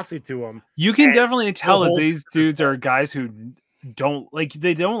animosity to him. You can definitely tell that these dudes are guys who don't like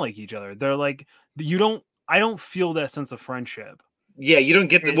each other. They're like, I don't feel that sense of friendship. Yeah, you don't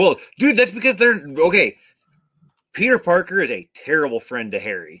get well, dude, that's because they're okay. Peter Parker is a terrible friend to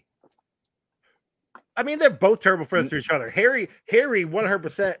Harry. I mean, they're both terrible friends to each other. Harry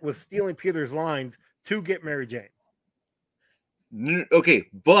 100% was stealing Peter's lines to get Mary Jane. Okay,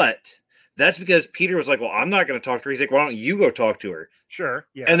 but that's because Peter was like, well, I'm not going to talk to her. He's like, why don't you go talk to her? Sure.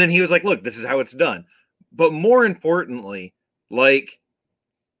 Yeah. And then he was like, look, this is how it's done. But more importantly, like,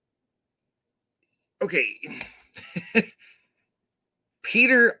 okay,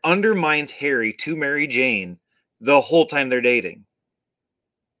 Peter undermines Harry to Mary Jane the whole time they're dating.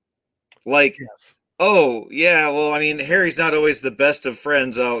 Like, yes. Oh, yeah, well, I mean, Harry's not always the best of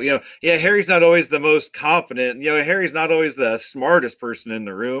friends. Oh, Harry's not always the most competent. Harry's not always the smartest person in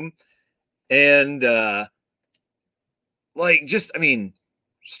the room. And,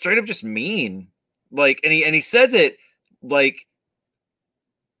 straight up just mean. Like, and he says it, like,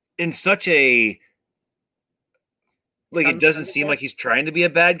 in such a, like, it doesn't seem like he's trying to be a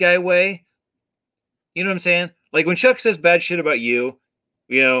bad guy way. You know what I'm saying? Like, when Chuck says bad shit about you,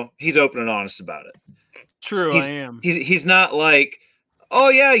 he's open and honest about it. True, I am. He's not like, oh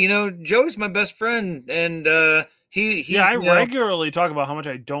yeah, Joey's my best friend, and I regularly talk about how much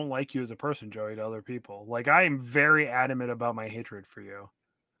I don't like you as a person, Joey, to other people. Like, I am very adamant about my hatred for you.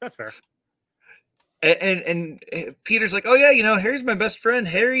 That's fair. And Peter's like, oh yeah, Harry's my best friend.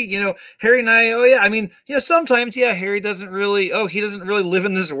 Harry, Harry and I, oh yeah, I mean, sometimes, yeah, Harry doesn't really live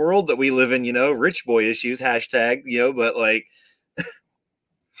in this world that we live in, rich boy issues, hashtag, but like.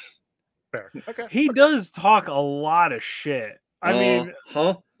 Fair. Okay. He does talk a lot of shit. I mean,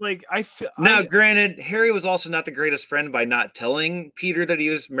 like granted, Harry was also not the greatest friend by not telling Peter that he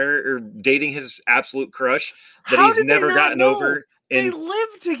was married or dating his absolute crush that he's never gotten over. They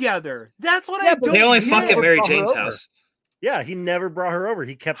live together. That's what I don't. They only fuck at Mary Jane's house. Yeah, he never brought her over.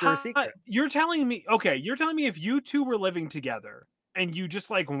 He kept her a secret. You're telling me if you two were living together and you just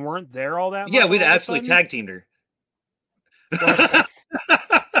like weren't there all that much? Yeah, we'd absolutely tag teamed her.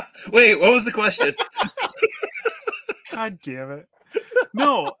 Wait, what was the question? God damn it.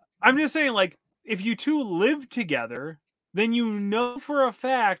 No, I'm just saying, like, if you two live together, then for a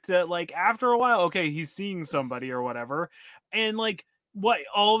fact that, like, after a while, okay, he's seeing somebody or whatever, and, like, what,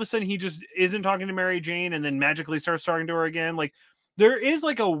 all of a sudden he just isn't talking to Mary Jane and then magically starts talking to her again. Like, there is,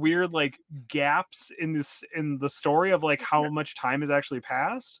 like, a weird, like, gaps in the story of, like, how much time has actually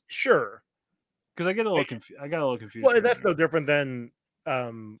passed. Sure. Because I got a little confused. Well, that's no different than,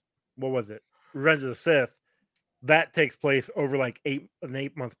 what was it? Revenge of the Sith. that takes place over like an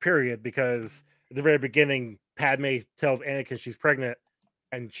 8-month period, because at the very beginning, Padme tells Anakin she's pregnant,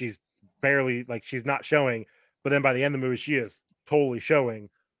 and she's barely, like, she's not showing, but then by the end of the movie, she is totally showing.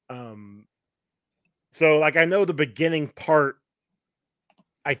 So like, I know the beginning part,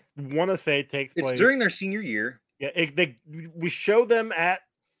 I want to say it takes It's place during their senior year. Yeah, we show them at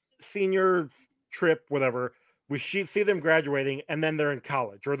senior trip, whatever. We see them graduating, and then they're in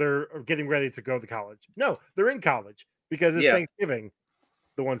college, or they're getting ready to go to college. No, they're in college because it's Yeah. Thanksgiving,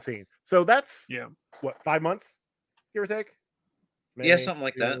 the one scene. So that's Yeah. what, 5 months, give or take? Yeah, something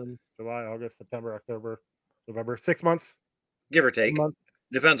like that. July, August, September, October, November, 6 months. Give or take. month.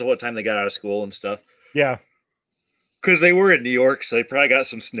 Depends on what time they got out of school and stuff. Yeah, Because they were in New York, so they probably got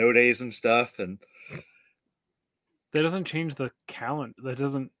some snow days and stuff. And That doesn't change the calendar. That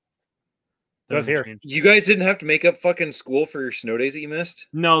doesn't. Does doesn't here. change. you guys didn't have to make up fucking school for your snow days that you missed?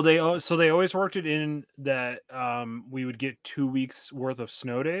 No, they always worked it in that we would get 2 weeks worth of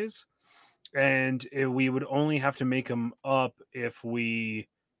snow days, and we would only have to make them up if we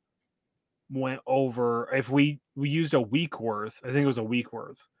went over. If we used a week worth, I think it was a week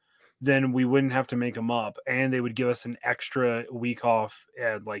worth, then we wouldn't have to make them up, and they would give us an extra week off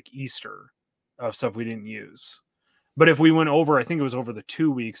at like Easter of stuff we didn't use. But if we went over, I think it was over the 2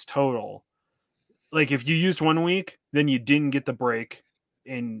 weeks total. Like if you used 1 week, then you didn't get the break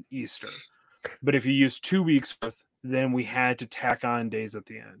in Easter. But if you used 2 weeks worth, then we had to tack on days at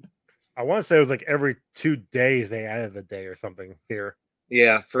the end. I want to say it was like every 2 days they added a day or something here.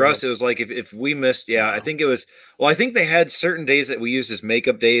 Yeah, for Yeah. us, it was like if we missed, I think it was, I think they had certain days that we used as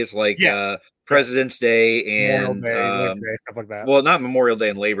makeup days, like Yes. President's Day Memorial and, Day, Labor Day, stuff like that. well, not Memorial Day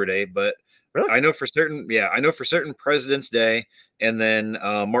and Labor Day, but Really? I know for certain, President's Day and then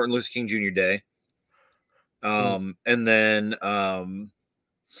Martin Luther King Jr. Day. And then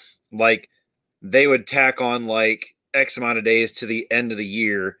like they would tack on like X amount of days to the end of the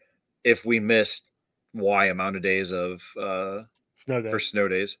year if we missed Y amount of days of Snow day. for snow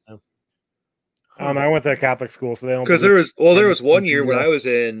days. I don't know. I went to a Catholic school, so they don't. Because there was one year when I was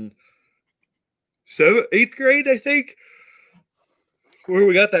in 8th grade, I think, where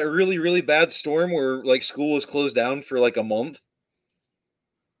we got that really, really bad storm where like school was closed down for like a month.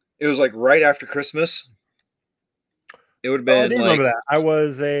 It was like right after Christmas. It would have I been do like, remember that. I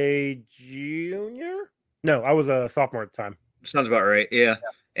was a junior. No, I was a sophomore at the time. sounds about right. Yeah.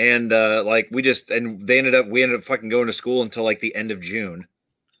 And like we ended up fucking going to school until like the end of June.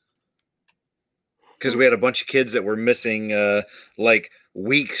 Because we had a bunch of kids that were missing like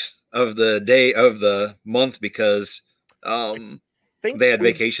weeks of the day of the month because they had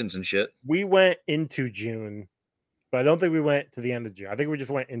vacations and shit. We went into June, but I don't think we went to the end of June. I think we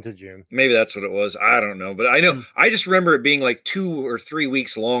just went into June. Maybe that's what it was. I don't know. But I know I just remember it being like 2 or 3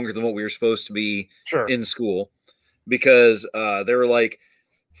 weeks longer than what we were supposed to be in school. Because there were like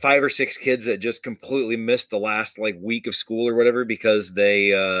 5 or 6 kids that just completely missed the last like week of school or whatever because they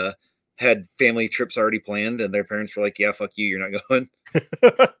had family trips already planned and their parents were like, yeah, fuck you, you're not going.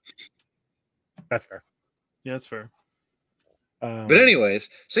 That's fair. Yeah, that's fair. But anyways,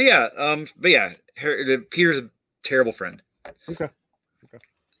 so Peter's a terrible friend. Okay.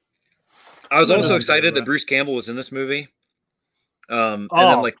 I was also excited that Bruce Campbell was in this movie. And Oh,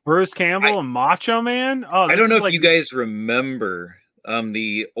 then like Bruce Campbell and Macho Man. Oh, I don't know if if you guys remember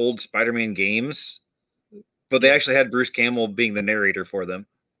the old Spider-Man games, but they actually had Bruce Campbell being the narrator for them.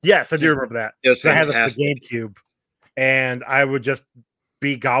 Yes, I do remember that. It was I had fantastic. the GameCube, and I would just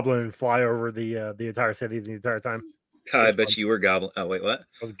be Goblin and fly over the entire city the entire time. I bet you were Goblin. Oh, wait, what?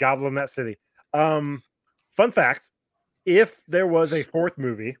 I was Goblin that city. Fun fact: if there was a 4th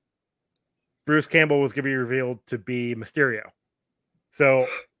movie, Bruce Campbell was going to be revealed to be Mysterio. So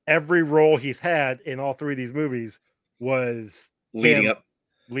every role he's had in all 3 of these movies was Leading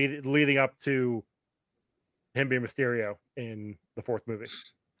up to him being Mysterio in the 4th movie.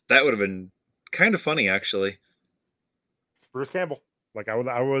 That would have been kind of funny, actually. It's Bruce Campbell. Like I would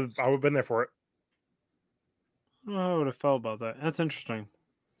have been there for it. I would have felt about that. That's interesting.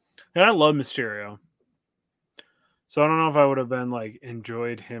 And I love Mysterio. So I don't know if I would have been like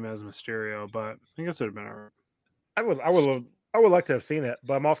enjoyed him as Mysterio, but I guess it would have been alright. I would like to have seen it,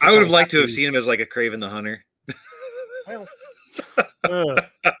 but I'm also I would have liked to have seen him as like a Kraven the Hunter. I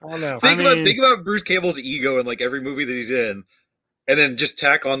don't know. Think about Bruce Campbell's ego in like every movie that he's in, and then just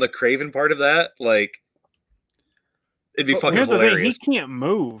tack on the Kraven part of that. Like, it'd be fucking Here's the thing, hilarious. he can't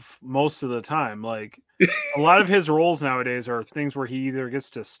move most of the time. Like a lot of his roles nowadays are things where he either gets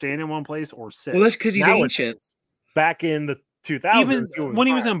to stand in one place or sit. Well, that's because he's Now ancient. Back in the 2000s, Even when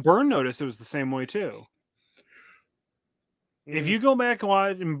he was in Burn Notice, it was the same way too. If you go back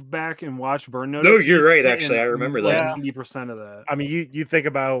and watch Burn Notice, No, you're he's right. in Actually, I remember that. 90% of that. I mean, you think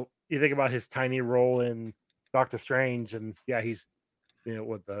about his tiny role in Doctor Strange, and yeah, he's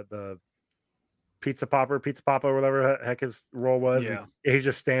with the Pizza Papa, or whatever the heck his role was. Yeah. He's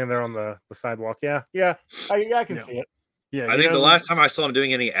just standing there on the sidewalk. Yeah, I can see it. Yeah, I think the last time I saw him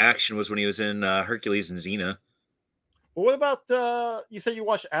doing any action was when he was in Hercules and Xena. Well, what about you said you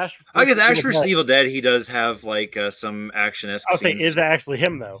watched Ash? I guess Ash vs. Evil Dead, he does have like some action-esque Okay, scenes. is that actually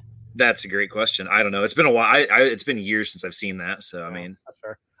him though? That's a great question. I don't know. It's been a while. It's been years since I've seen that. So I mean, that's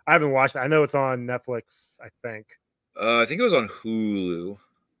fair. I haven't watched it. I know it's on Netflix. I think it was on Hulu.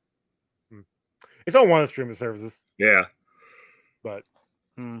 It's on one of the streaming services. Yeah, but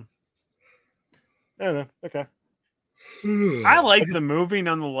I don't know. Okay. I like the movie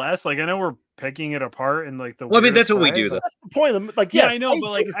nonetheless. Like I know we're picking it apart and like the. Well, I mean that's what we do. Though. That's the point of like, yeah, I know,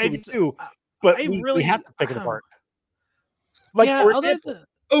 but like I do. But we have to pick it apart. Like for example.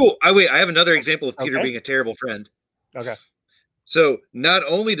 I have another example of Peter being a terrible friend. Okay. So not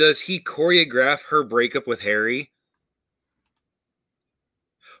only does he choreograph her breakup with Harry,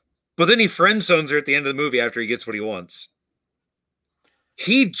 but then he friend zones her at the end of the movie after he gets what he wants.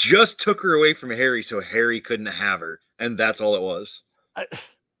 He just took her away from Harry so Harry couldn't have her. And that's all it was.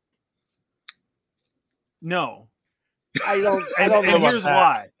 No. I don't and know. Here's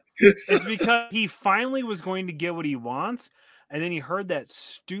why. It's because he finally was going to get what he wants, and then he heard that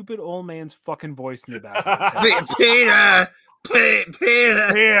stupid old man's fucking voice in the back. Peter!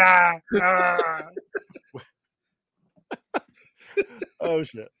 Oh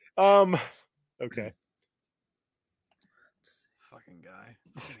shit. Okay. Fucking guy.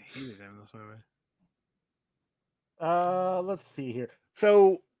 I hated him in this movie. Let's see here.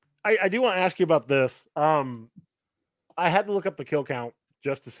 So I do want to ask you about this. I had to look up the kill count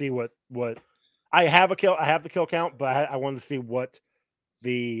just to see what I have the kill count, but I wanted to see what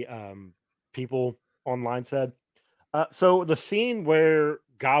the people online said. So the scene where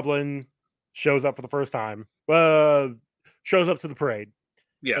Goblin shows up for the first time, shows up to the parade,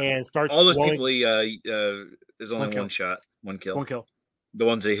 and starts all those people. There's only one shot, one kill. One kill. The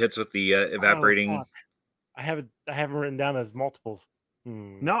ones that he hits with the evaporating. Oh, I haven't written down as multiples.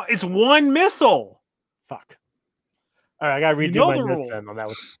 No, it's one missile. Fuck. All right, I gotta redo my notes then on that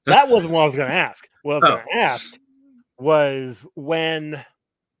one. That wasn't what I was gonna ask. What I was gonna ask was when.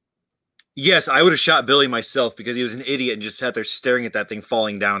 Yes, I would have shot Billy myself because he was an idiot and just sat there staring at that thing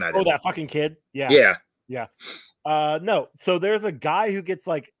falling down at him. Oh, that fucking kid. Yeah. No. So there's a guy who gets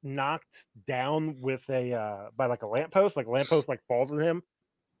like knocked down with by like a lamppost. Like a lamppost like falls on him.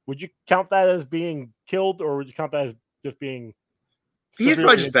 Would you count that as being killed, or would you count that as just being? He's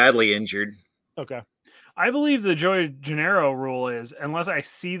probably just badly injured. Okay. I believe the Joey Gennaro rule is unless I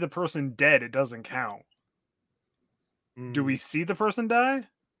see the person dead, it doesn't count. Do we see the person die?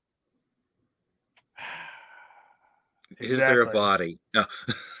 Is there a body? No.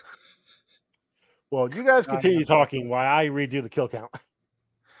 Well, you guys continue talking while I redo the kill count.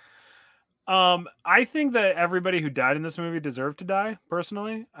 I think that everybody who died in this movie deserved to die,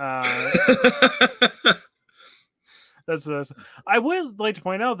 personally. That's I would like to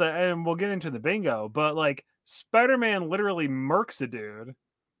point out that, and we'll get into the bingo, but like Spider-Man literally murks a dude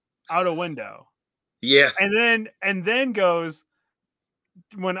out a window. Yeah. And then goes,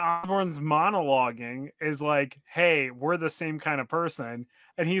 when Osborn's monologuing, is like, hey, we're the same kind of person.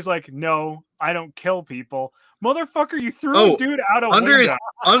 And he's like, no, I don't kill people. Motherfucker, you threw a dude out a window.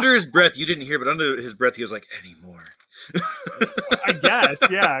 Under his breath, you didn't hear, but under his breath, he was like, anymore. I guess,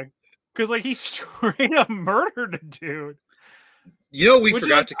 yeah. Because like he straight up murdered a dude. You know, we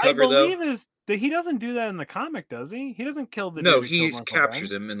forgot to cover, though. I believe is that he doesn't do that in the comic, does he? He doesn't kill the dude. No, he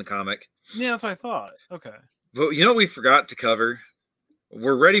captures him in the comic. Yeah, that's what I thought. Okay. But you know, we forgot to cover.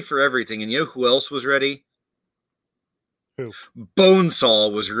 We're ready for everything, and you know who else was ready? Who?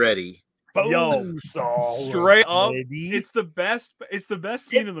 Bonesaw was ready. Bonesaw, straight up, it's the best. It's the best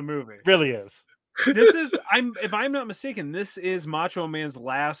scene in the movie. It really is. This is. If I'm not mistaken, this is Macho Man's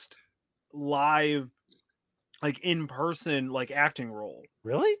last live, like in person, like acting role.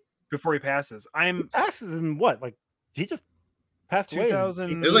 Really? Before he passes, He passes in what? Like he just passed away.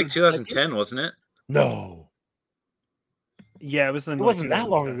 2000. It was like 2010, wasn't it? No. Yeah, it was. It wasn't that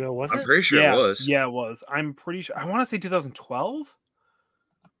long ago, was it? I'm pretty sure it was. Yeah, it was. I'm pretty sure. I want to say 2012,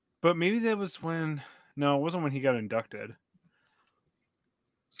 but maybe that was when. No, it wasn't when he got inducted.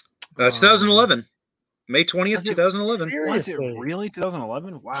 2011, May 20th, 2011. Was it really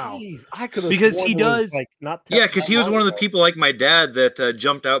 2011? Wow. Jeez, I could have because he does like not. Yeah, because he was one of the people like my dad that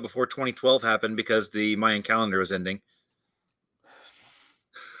jumped out before 2012 happened because the Mayan calendar was ending.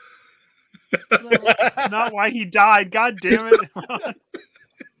 That's not why he died. God damn it.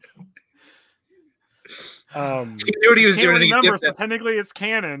 He knew what he was I can't doing. and he remember, dipped so it. technically it's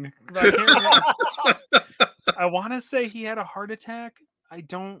canon. But I can't remember. I want to say he had a heart attack. I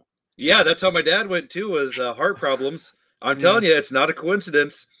don't. Yeah, that's how my dad went too. Was heart problems. I'm Yeah. telling you, it's not a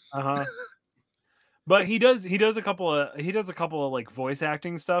coincidence. Uh-huh. But he does a couple of like voice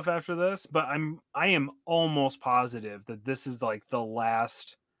acting stuff after this, but I am almost positive that this is like the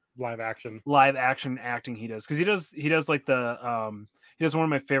last live action acting he does, because he does like the he does one of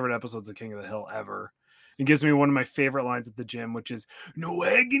my favorite episodes of King of the Hill ever. It gives me one of my favorite lines at the gym, which is "No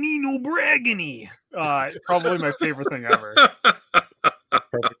agony, no braggony." Probably my favorite thing ever.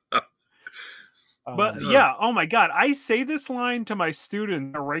 But yeah, oh my god, I say this line to my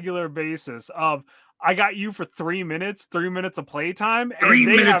students on a regular basis of, I got you for 3 minutes, 3 minutes of playtime, and 3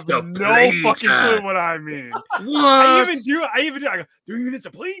 they minutes have of no fucking clue playtime. what I mean. What? I even do. I go, 3 minutes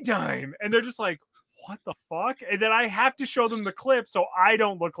of playtime, and they're just like, "What the fuck?" And then I have to show them the clip so I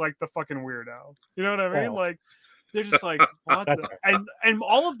don't look like the fucking weirdo. You know what I mean? Oh. Like, they're just like, "What?" That's the? fair. And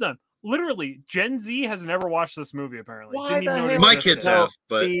all of them, literally, Gen Z has never watched this movie. Apparently, Why Didn't even the know it hell? My existed. kids have,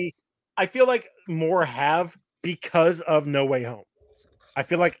 but I feel like more have because of No Way Home. I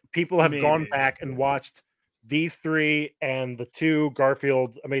feel like people have gone Maybe. back and watched these three and the two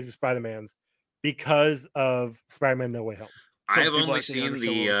Garfield Amazing Spider-Mans because of Spider-Man No Way Home. I So have people only actually seen understood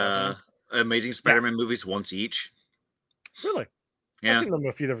what was the happening. Amazing Spider-Man movies once each. Really? I've Yeah, seen them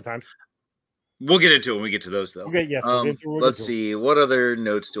a few different times. we'll get into it when we get to those, though. Okay, yes, we'll get into it, we'll get Let's into it. see. What other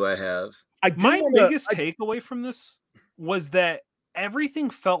notes do I have? I do My wanna- biggest takeaway from this was that everything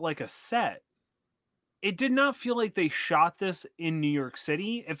felt like a set. It did not feel like they shot this in New York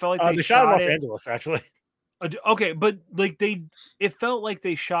City. It felt like they shot in Los it. Angeles, actually. Okay, but like it felt like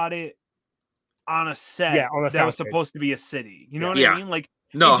they shot it on a set Yeah, on a that was soundstage. supposed to be a city. You know what Yeah. I mean? Like,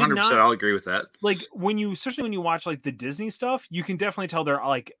 No, It did 100%. not- I'll agree with that. like especially when you watch like the Disney stuff, you can definitely tell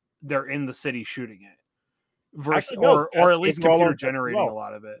they're in the city shooting it. Versus, Actually, no, or at least it's all on computer set as generating well. a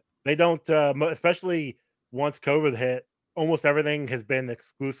lot of it. They don't, especially once COVID hit, almost everything has been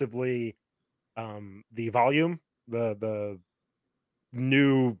exclusively the volume, the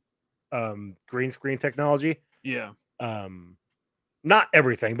new green screen technology. Yeah. Not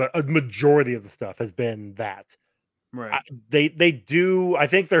everything, but a majority of the stuff has been that. Right. They do. I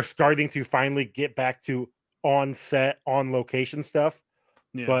think they're starting to finally get back to on set, on location stuff.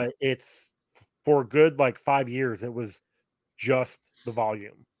 Yeah. But it's for a good like 5 years. It was just the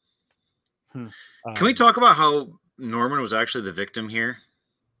volume. Hmm. Can we talk about how Norman was actually the victim here?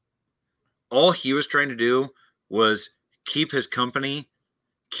 All he was trying to do was keep his company,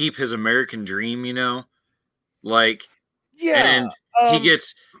 keep his American dream, you know? Like, Yeah, and he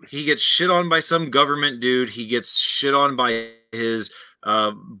gets shit on by some government dude. He gets shit on by his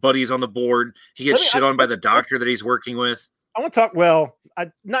buddies on the board. He gets shit on by the doctor that he's working with. I want to talk. Well,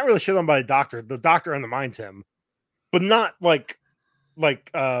 I not really shit on by the doctor. The doctor undermines him, but not like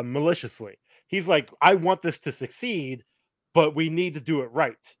maliciously. He's like, I want this to succeed, but we need to do it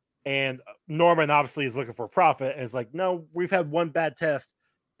right. And Norman obviously is looking for profit, and it's like, no, we've had one bad test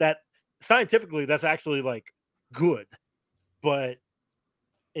that scientifically that's actually like good, but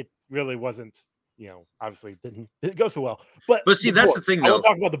it really wasn't. You know, obviously didn't go so well. But see, the that's board. the thing, I want though. to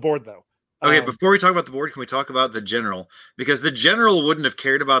talk about the board though. Okay, before we talk about the board, can we talk about the general? Because the general wouldn't have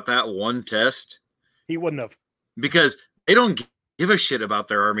cared about that one test. He wouldn't have. Because they don't give a shit about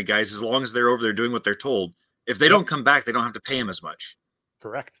their army guys as long as they're over there doing what they're told. If they don't come back, they don't have to pay him as much.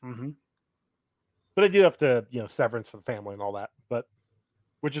 Correct. Mm-hmm. But I do have to, severance for the family and all that. But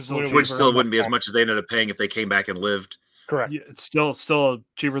which is literally Which for still how wouldn't be much as much as they ended up paying if they came back and lived. Correct. Yeah, it's still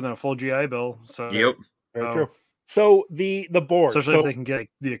cheaper than a full GI Bill. So Yep. Very Oh. true. So the board, especially so, if they can get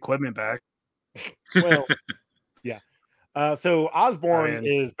the equipment back. well, yeah. So Osborne Ryan.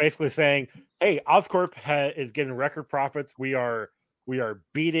 is basically saying, "Hey, Oscorp is getting record profits. We are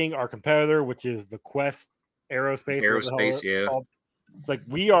beating our competitor, which is the Quest Aerospace. whatever the hell Aerospace, it's yeah. called. Like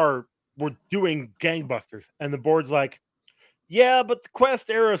we're doing gangbusters." And the board's like, "Yeah, but the Quest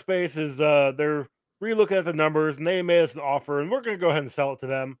Aerospace is they're relooking at the numbers and they made us an offer, and we're going to go ahead and sell it to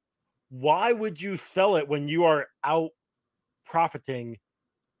them. Why would you sell it when you are out profiting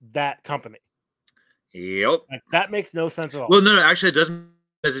that company? Yep. Like, that makes no sense at all." Well, no, actually, it doesn't.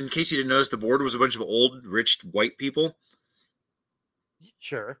 As in case you didn't notice, the board was a bunch of old, rich, white people.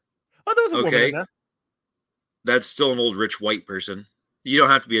 Sure. Oh, there was a woman Okay. in there. That's still an old, rich, white person. You don't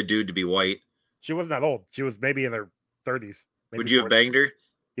have to be a dude to be white. She wasn't that old. She was maybe in her 30s. Maybe Would you have 40s. banged her?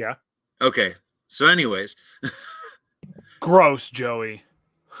 Yeah. Okay. So, anyways, Gross, Joey.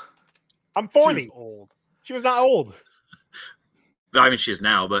 I'm She was 40. old. She was not old. I mean, she is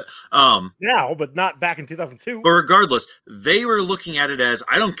now, but Now, but not back in 2002. But regardless, they were looking at it as,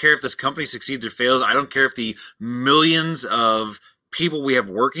 I don't care if this company succeeds or fails. I don't care if the millions of people we have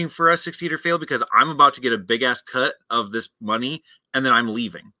working for us succeed or fail, because I'm about to get a big ass cut of this money and then I'm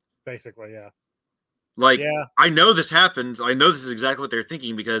leaving. Basically, yeah. Like, Yeah. I know this happens. I know this is exactly what they're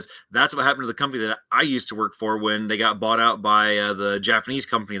thinking, because that's what happened to the company that I used to work for when they got bought out by the Japanese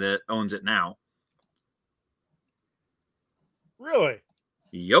company that owns it now. Really?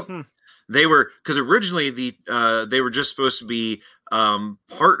 Yep. They were, because originally they were just supposed to be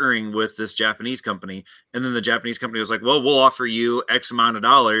partnering with this Japanese company, and then the Japanese company was like, well, we'll offer you X amount of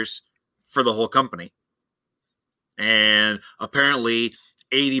dollars for the whole company. And apparently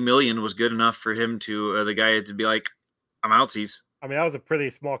 80 million was good enough for him to the guy to be like, I'm outsies. I mean, that was a pretty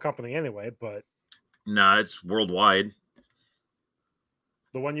small company anyway, but Nah, it's worldwide.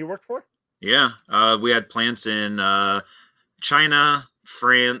 the one you worked for? Yeah. We had plants in China,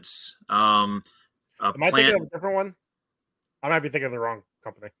 France, Am I thinking of a different one? I might be thinking of the wrong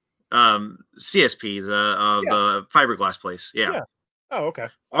company. CSP, the fiberglass place. Yeah. Oh, okay.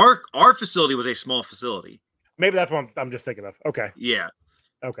 Our facility was a small facility. Maybe that's what I'm just thinking of. Okay. Yeah.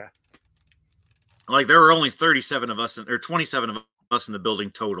 Okay. Like, there were only 37 of us, or 27 of us in the building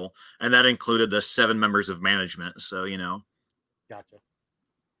total, and that included the 7 members of management. So, you know. Gotcha.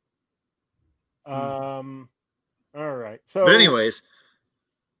 All right. So, But anyways,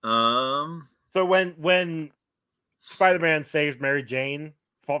 so when Spider-Man saves Mary Jane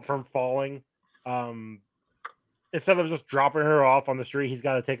from falling, instead of just dropping her off on the street, he's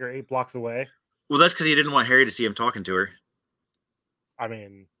got to take her 8 blocks away. well, that's because he didn't want Harry to see him talking to her, I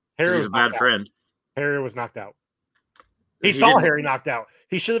mean, because Harry he's a bad friend. Harry was knocked out. He He saw didn't- Harry knocked out.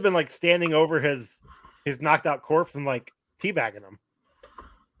 He should have been like standing over his knocked out corpse and like teabagging him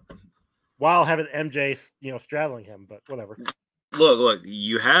while having MJ, straddling him. But whatever. Look,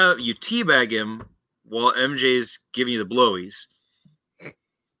 you teabag him while MJ's giving you the blowies.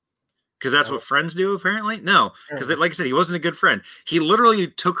 Because that's what friends do, apparently? No, because like I said, he wasn't a good friend. He literally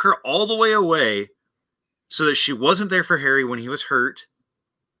took her all the way away so that she wasn't there for Harry when he was hurt.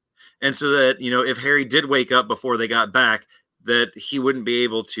 And so that, if Harry did wake up before they got back, that he wouldn't be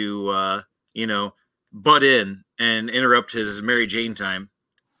able to, butt in and interrupt his Mary Jane time.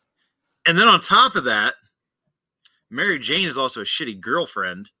 And then on top of that, Mary Jane is also a shitty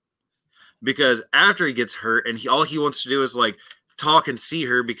girlfriend, because after he gets hurt and all he wants to do is like talk and see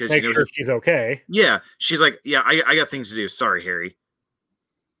her, because Make sure she's okay. Yeah, she's like, yeah, I got things to do. Sorry, Harry.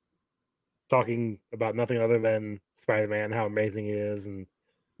 Talking about nothing other than Spider-Man, how amazing he is and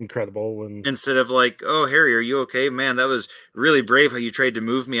incredible, and Instead of like, oh, Harry, are you okay? Man, that was really brave how you tried to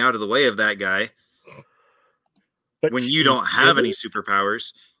move me out of the way of that guy but when she you don't have any didn't?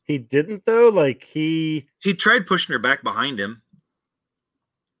 superpowers. He didn't though. Like he Tried pushing her back behind him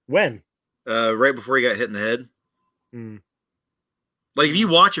when right before he got hit in the head. Hmm. Like, if you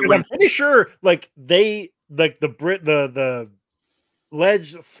watch it, 'Cause when I'm pretty sure like they like the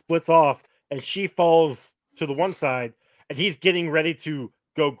ledge splits off and she falls to the one side and he's getting ready to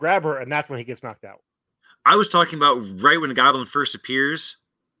go grab her, and that's when he gets knocked out. I was talking about right when the Goblin first appears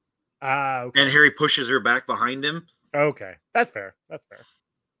Okay. and Harry pushes her back behind him. Okay, that's fair. That's fair.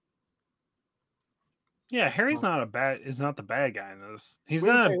 Yeah, Harry's not the bad guy in this. He's We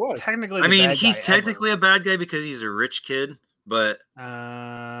didn't not say he was. technically. I mean, the he's bad guy technically a bad guy because he's a rich kid, but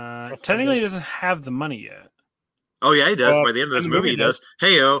ever. Technically, he doesn't have the money yet. oh yeah, he does. Well, By the end of this in the movie, he movie, does.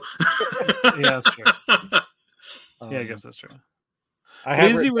 Hey-o. Yeah, that's true. Yeah, I guess that's true. I But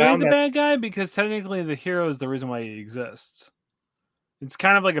have is he written really down the that- bad guy? Because technically, the hero is the reason why he exists. It's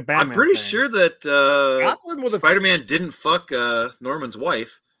kind of like a Batman. I'm pretty thing. sure that Goblin was a- Spider-Man didn't fuck Norman's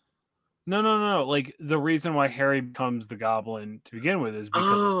wife. No. Like the reason why Harry becomes the Goblin to begin with is because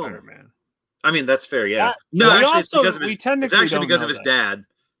Oh. of Spider-Man. I mean, that's fair, yeah. That- no, we actually, also- it's because of we his, technically it's actually don't because know of his that. dad.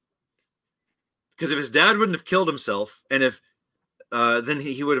 Because if his dad wouldn't have killed himself, and if then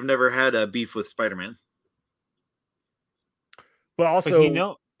he would have never had a beef with Spider-Man. But But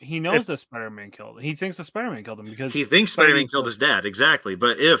also, he knows that Spider-Man killed him. He thinks that Spider-Man killed him because He thinks Spider-Man killed his dad, exactly.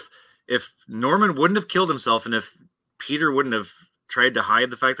 But if Norman wouldn't have killed himself, and if Peter wouldn't have tried to hide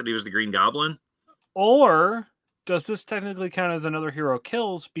the fact that he was the Green Goblin, Or does this technically count as another hero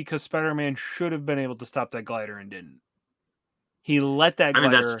kills because Spider-Man should have been able to stop that glider and didn't? He let that I glider.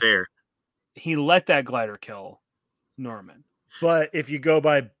 mean, that's fair. He let that glider kill Norman. but if you go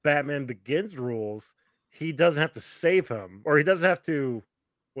by Batman Begins rules, he doesn't have to save him, or he doesn't have to.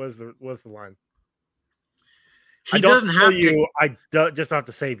 What's the line? He I don't doesn't kill have to. you. I just don't have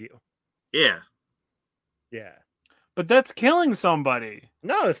to save you. Yeah. Yeah. But that's killing somebody.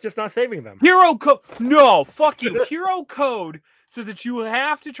 No, it's just not saving them. Hero code. No, fuck you. Hero code says that you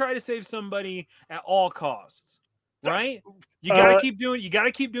have to try to save somebody at all costs. Right? You gotta keep doing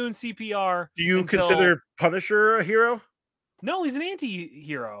CPR. Do you consider Punisher a hero? No, he's an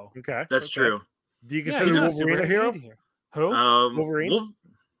anti-hero. Okay. That's true. Do you consider Wolverine a hero? Who? Wolverine?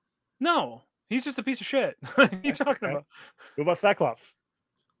 No, he's just a piece of shit. What are you talking about? What about Cyclops?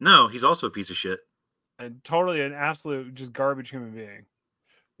 No, he's also a piece of shit. And totally an absolute just garbage human being.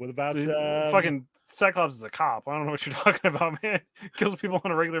 What about fucking Cyclops is a cop? I don't know what you're talking about, man. Kills people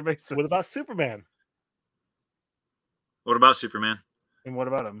on a regular basis. What about Superman? What about Superman? And what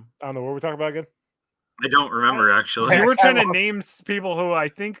about him? I don't know what we're talking about again. I don't remember actually. You were trying to name people who I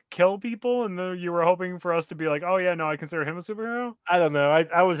think kill people, and you were hoping for us to be like, "Oh yeah, no, I consider him a superhero." I don't know.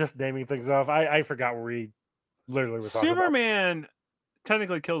 I was just naming things off. I forgot where we literally were talking about. Superman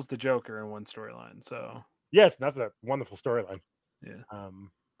technically kills the Joker in one storyline, so yes, that's a wonderful storyline. Yeah.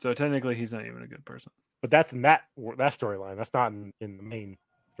 So technically, he's not even a good person. But that's in that storyline. That's not in the main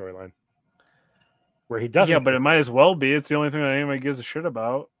storyline where he doesn't. Yeah, but it might as well be. It's the only thing that anybody gives a shit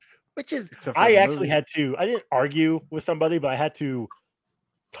about. Which is, I actually had to. I didn't argue with somebody, but I had to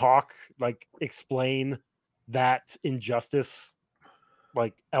explain that Injustice,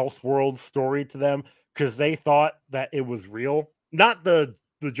 like Elseworld story to them because they thought that it was real. Not the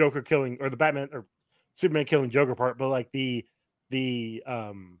Joker killing or the Batman or Superman killing Joker part, but like the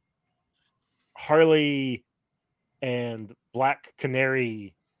Harley and Black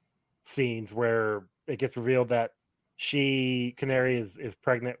Canary scenes where it gets revealed that Canary is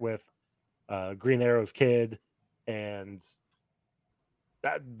pregnant with Green Arrow's kid and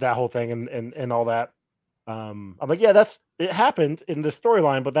that whole thing and all that. I'm like, yeah, it happened in the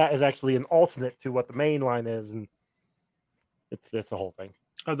storyline, but that is actually an alternate to what the main line is, and it's the whole thing.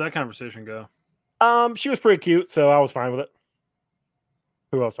 How'd that conversation go? She was pretty cute, so I was fine with it.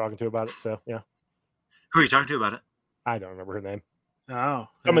 Who I was talking to about it, so yeah. Who are you talking to about it? I don't remember her name. Oh,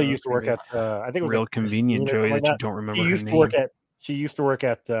 somebody used to work at. I think it was real convenient, Joey, that you don't remember. She used to work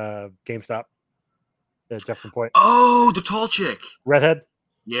at GameStop at Jefferson Point. Oh, the tall chick, redhead.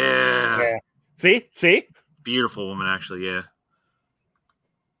 Yeah. See, beautiful woman, actually. Yeah.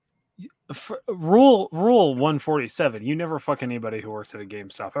 Rule 147: you never fuck anybody who works at a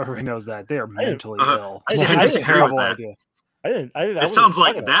GameStop. Everybody knows that they are mentally ill. That's a terrible idea. That sounds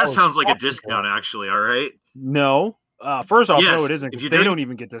like a discount, actually. All right. No. First off, yes, no, it isn't. They don't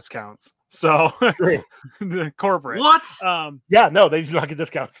even get discounts. So the corporate. What? Yeah, no, they do not get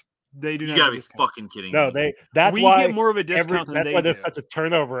discounts. They do. You gotta be fucking kidding me. No, that's we why get more of a discount than they do. That's why there's such a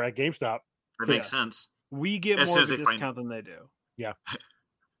turnover at GameStop. That makes sense. We get more of a discount than they do. Yeah.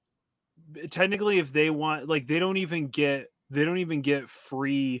 Technically, if they want, like, they don't even get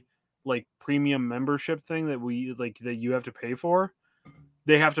free like premium membership thing that you have to pay for.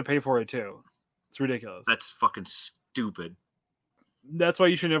 They have to pay for it too. It's ridiculous. That's fucking stupid. That's why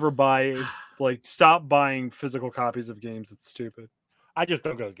you should never buy, stop buying physical copies of games. It's stupid. I just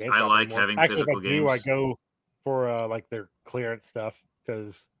don't go to GameStop. I like anymore. having actually, physical games. I go for their clearance stuff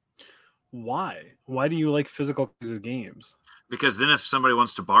because. Why? Why do you like physical copies of games? Because then if somebody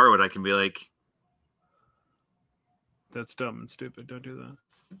wants to borrow it, I can be like, "That's dumb and stupid. Don't do that."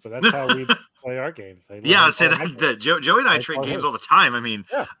 So that's how we play our games. Yeah, I'd say that Joey and I trade games all the time. I mean,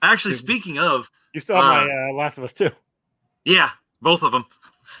 actually, speaking of, you still have my Last of Us 2. Yeah, both of them.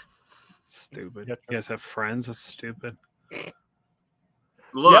 Stupid. You guys have friends? That's stupid.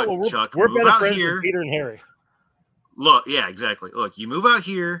 Look, Chuck, we're better friends here. than Peter and Harry. Look, yeah, exactly. Look, you move out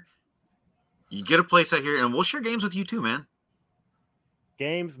here, you get a place out here, and we'll share games with you too, man.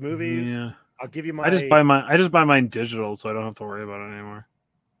 Games, movies. Yeah. I'll give you my. I just buy mine digital, so I don't have to worry about it anymore.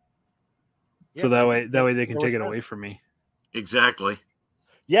 So that way they can take it away from me. Exactly.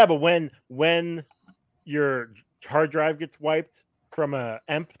 Yeah, but when your hard drive gets wiped from a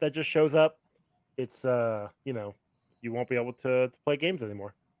EMP that just shows up, it's you won't be able to play games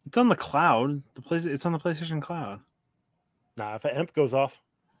anymore. It's on the cloud. It's on the PlayStation Cloud. Nah, if an EMP goes off.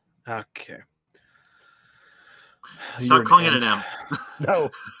 Okay. Stop calling it an EMP.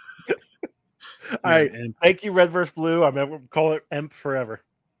 No. All right. Thank you, Red vs. Blue. I'm going to call it EMP forever.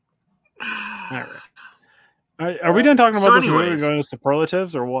 All right. Are we done talking about this movie? Going to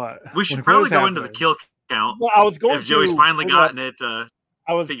superlatives or what? We should probably go into the kill count. Well, I was going if Joey's finally gotten it.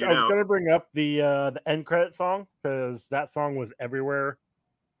 I was going to bring up the end credit song because that song was everywhere.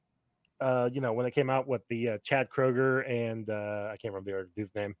 When it came out with the Chad Kroger and I can't remember the other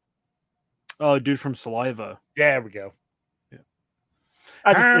dude's name. Oh, dude from Saliva. Yeah, there we go. Yeah.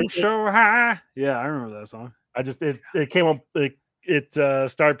 I'm so high. Yeah, I remember that song. It came up. It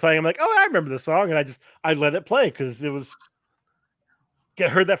started playing. I'm like, oh, I remember the song, and I let it play because it was. I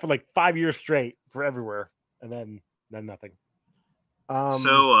heard that for like 5 years straight for everywhere, and then nothing.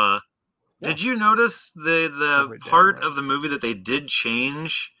 So, yeah. did you notice the Every day, part right. of the movie that they did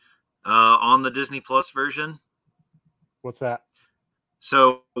change on the Disney Plus version? what's that?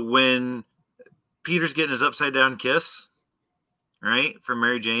 So when Peter's getting his upside down kiss, right, from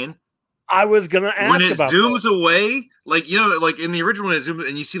Mary Jane, I was gonna ask when it about zooms away, like like in the original, when it zooms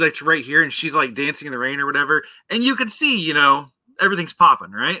and you see like right here, and she's like dancing in the rain or whatever, and you can see, everything's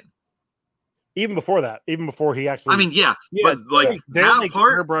popping, right? even before that, even before he actually. I mean, yeah, Yeah, but like they that like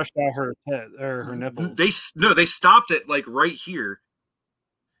part, airbrushed out her head or her nipples. they stopped it like right here,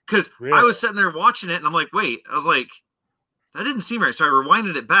 because I Really? was sitting there watching it, and I'm like, wait, I was like, that didn't seem right. So I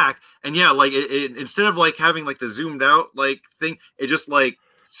rewinded it back, and yeah, like it instead of like having like the zoomed out like thing, it just like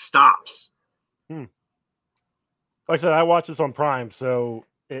stops. Like I said, I watched this on Prime, so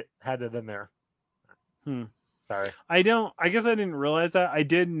it had it in there. Sorry. I guess I didn't realize that. I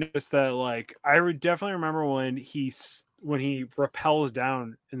did notice that. Like, definitely remember when he rappels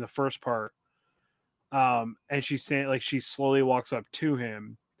down in the first part, and she's saying like she slowly walks up to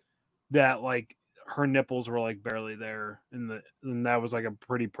him. That like her nipples were like barely there, and that was like a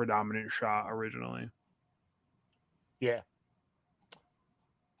pretty predominant shot originally. Yeah.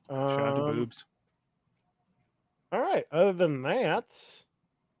 Shout out to boobs. All right. Other than that,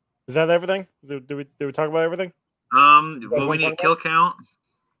 is that everything? Did we talk about everything? Well, we need a kill count.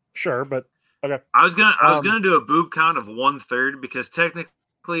 Sure, but okay. I was gonna do a boob count of 1/3 because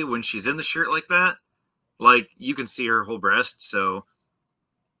technically, when she's in the shirt like that, like you can see her whole breast. So,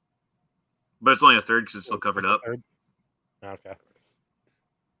 but it's only 1/3 because it's still covered up. Okay.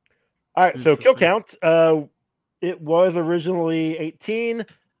 All right. So kill count. It was originally 18.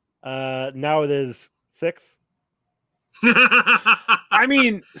 Now it is 6. I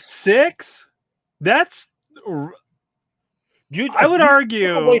mean, 6. That's. I would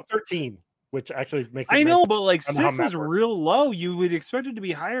argue away 13, which actually makes. I know, but like I don't know how 6 is math works. real low. You would expect it to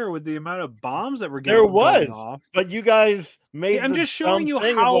be higher with the amount of bombs that were There going was, off. but you guys made. I'm the just showing dumb you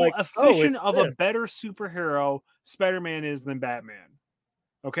thing of how like, efficient it's of a this. better superhero Spider-Man is than Batman.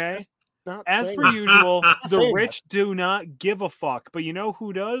 Okay? Not As saying per that. usual, the saying rich do not give a fuck. But you know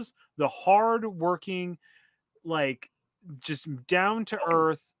who does? The hard-working, like, just down to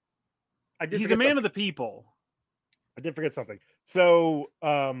earth. He's a man of the people. I did forget something. So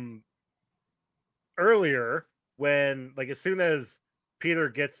earlier, when like as soon as Peter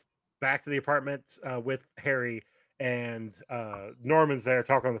gets back to the apartment with Harry and Norman's there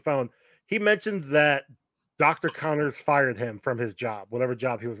talking on the phone, he mentions that Dr. Connors fired him from his job, whatever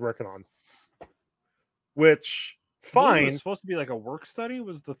job he was working on. Which It fine. was supposed to be like a work study,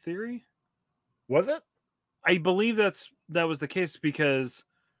 was the theory. Was it? I believe that was the case because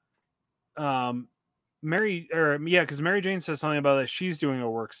because Mary Jane says something about that she's doing a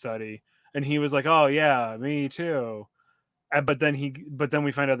work study, and he was like, "Oh yeah, me too." But then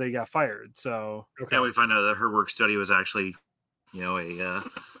we find out that he got fired. So and we find out that her work study was actually, a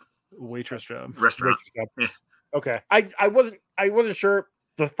waitress job, restaurant. Yeah. Okay, I wasn't sure.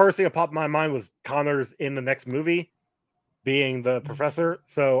 The first thing that popped in my mind was Connors in the next movie being the professor,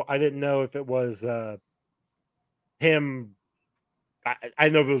 so I didn't know if it was him. I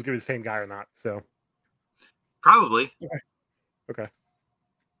know if it was going to be the same guy or not. So probably. Okay.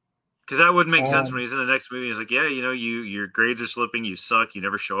 Because that wouldn't make sense when he's in the next movie. He's like, yeah, your grades are slipping. You suck. You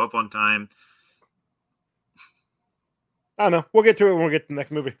never show up on time. I don't know. We'll get to it when we get to the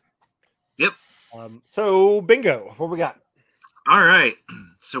next movie. Yep. So bingo. What we got? All right.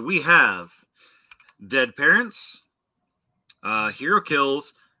 So we have dead parents, hero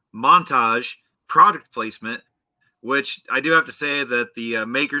kills, montage, product placement, which I do have to say that the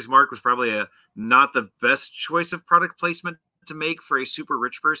Maker's Mark was probably not the best choice of product placement to make for a super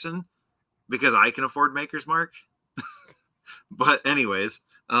rich person because I can afford Maker's Mark. But anyways,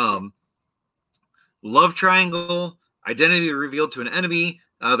 love triangle, identity revealed to an enemy,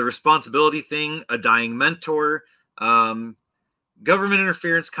 the responsibility thing, a dying mentor, government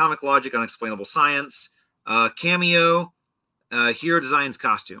interference, comic logic, unexplainable science, cameo, hero designs,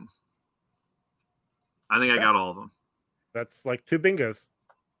 costume. I think I got all of them. That's like 2 bingos.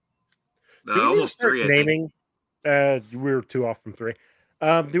 Almost 3. Naming. We were 2 off from 3.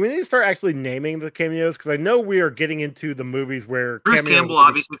 Do we need to start actually naming the cameos? Because I know we are getting into the movies where Bruce Campbell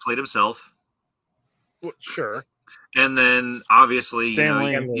obviously played himself. Well, sure. And then obviously, Stan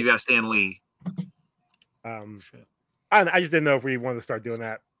Lee. you got Stan Lee. I just didn't know if we wanted to start doing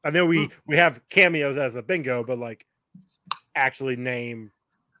that. I know we have cameos as a bingo, but like actually name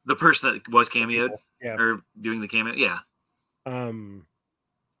the person that was cameoed, yeah, or doing the cameo, yeah.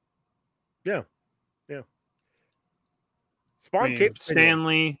 Yeah. Spawn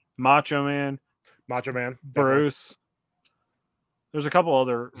Stanley, Macho Man, definitely. Bruce. There's a couple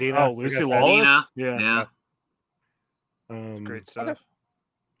other. Xena, Oh, I Lucy guess Lawless. Xena, Yeah, yeah. great stuff. Okay.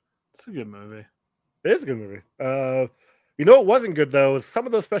 It's a good movie. It is a good movie. You know what wasn't good though is some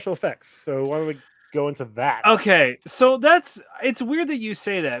of those special effects. So why don't we go into that? Okay, so it's weird that you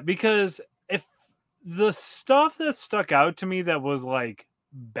say that because if the stuff that stuck out to me that was like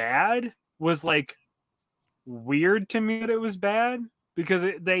bad was like weird to me that it was bad because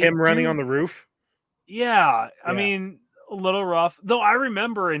they Him running do- on the roof. Yeah, I Yeah. mean a little rough. Though I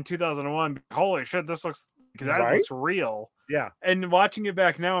remember in 2001, holy shit, this looks that Right? looks real. Yeah. And watching it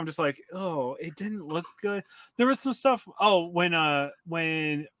back now, I'm just like, oh, it didn't look good. There was some stuff. Oh, when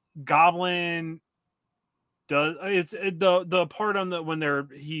Goblin does the part on the when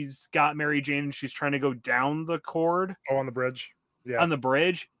he's got Mary Jane and she's trying to go down the cord Oh, on the bridge. Yeah. on the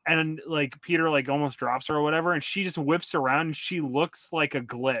bridge, and like Peter like almost drops her or whatever, and she just whips around and she looks like a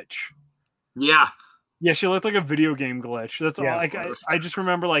glitch. Yeah. Yeah, she looked like a video game glitch. That's all. Yeah. Like I just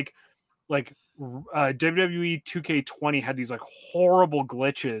remember like WWE 2K20 had these like horrible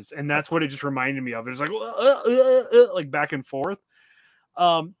glitches, and that's what it just reminded me of. It's like back and forth.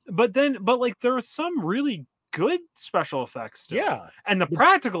 But like there was some really good special effects still. Yeah. And the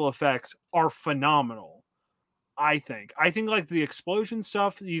practical effects are phenomenal. I think like the explosion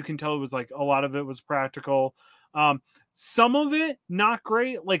stuff, you can tell it was like a lot of it was practical. Some of it not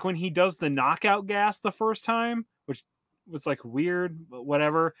great, like when he does the knockout gas the first time, which was like weird, but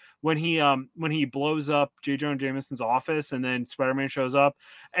whatever. When he blows up J. Jonah Jameson's office and then Spider-Man shows up,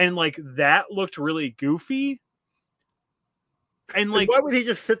 and like that looked really goofy. And like, why would he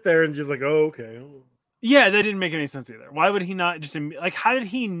just sit there and just like, oh, okay. yeah, that didn't make any sense either. Why would he not just like? How did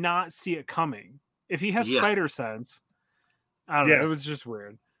he not see it coming? If he has spider sense, I don't know. It was just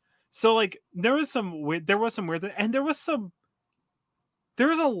weird. So like, there was some weird, and there was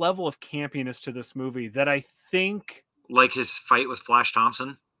a level of campiness to this movie that I think, like his fight with Flash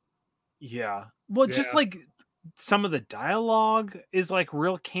Thompson. Yeah, well, just like some of the dialogue is like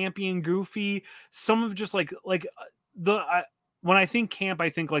real campy and goofy. Some of just like when I think camp, I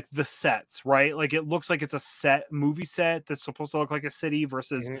think like the sets, right? Like it looks like it's a movie set that's supposed to look like a city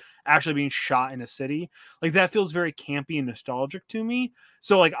versus actually being shot in a city. Like that feels very campy and nostalgic to me.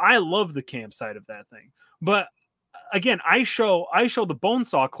 So like I love the camp side of that thing. But again, I show the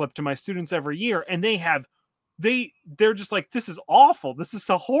Bonesaw clip to my students every year, and they're just like, this is awful. This is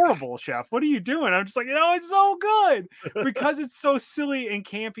so horrible, Chef. What are you doing? I'm just like, it's so good because it's so silly and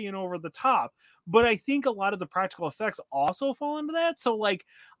campy and over the top. But I think a lot of the practical effects also fall into that. So, like,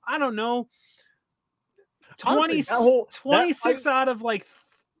 I don't know, 26 out of like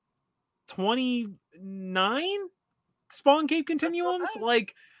 29 Spawn Cave continuums.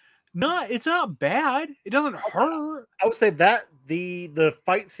 Like, it's not bad. It doesn't hurt. I would say that the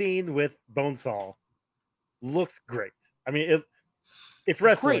fight scene with Bonesaw looks great. I mean, it's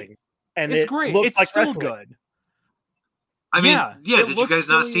wrestling, great. And it's it great. Looks it's like still wrestling. good. I mean, yeah. Did you guys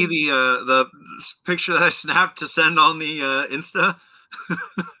not see the picture that I snapped to send on the Insta?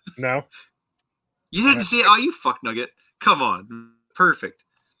 No, you didn't see it. Oh, you fuck nugget! Come on, perfect.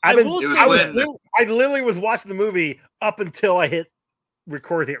 I literally was watching the movie up until I hit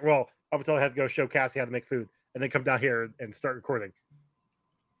record here. Well, up until I had to go show Cassie how to make food, and then come down here and start recording.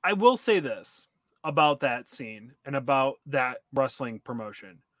 I will say this about that scene and about that wrestling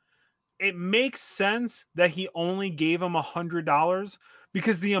promotion. It makes sense that he only gave him $100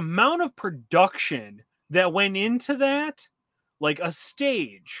 because the amount of production that went into that, like a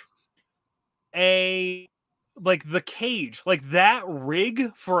stage, like the cage, like that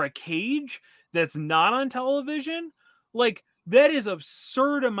rig for a cage that's not on television, like that is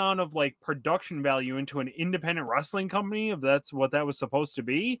absurd amount of like production value into an independent wrestling company, if that's what that was supposed to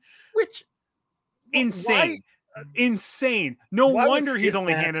be. Which insane. Insane. No wonder he's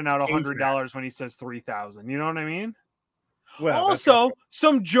only handing out $100 when he says 3,000. You know what I mean? Well, also,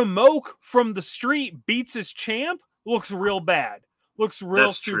 some jamoke from the street beats his champ. Looks real bad. Looks real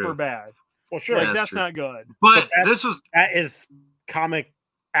super bad. Well, sure, like, that's not good. But that is comic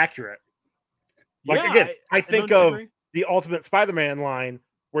accurate. Like again, I think of the Ultimate Spider-Man line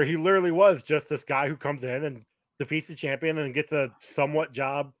where he literally was just this guy who comes in and defeats the champion and gets a somewhat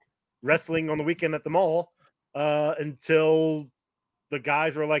job wrestling on the weekend at the mall. Until the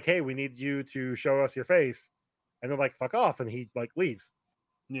guys were like, "Hey, we need you to show us your face," and they're like, "Fuck off," and he like leaves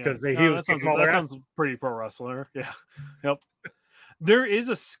because he was that sounds pretty pro wrestler. Yeah, yep. There is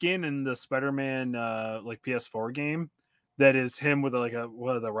a skin in the Spider-Man like PS4 game that is him with like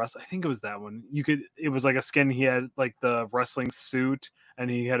the wrestling. I think it was that one. It was like a skin. He had like the wrestling suit and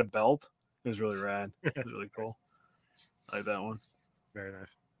he had a belt. It was really rad. It was really cool. I like that one. Very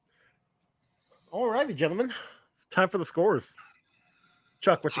nice. All righty, gentlemen. It's time for the scores.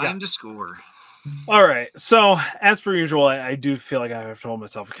 Chuck, what you Time got? to score. All right. So, as per usual, I do feel like I have to hold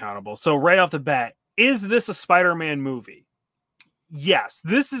myself accountable. So, right off the bat, is this a Spider-Man movie? Yes.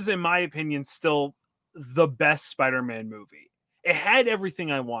 This is, in my opinion, still the best Spider-Man movie. It had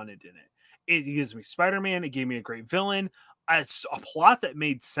everything I wanted in it. It gives me Spider-Man. It gave me a great villain. It's a plot that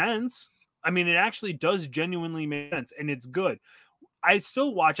made sense. I mean, it actually does genuinely make sense, and it's good. I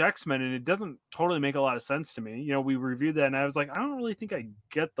still watch X-Men, and it doesn't totally make a lot of sense to me. You know, we reviewed that, and I was like, I don't really think I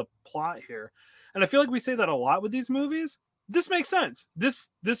get the plot here. And I feel like we say that a lot with these movies. This makes sense. This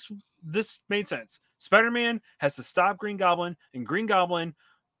made sense. Spider-Man has to stop Green Goblin, and Green Goblin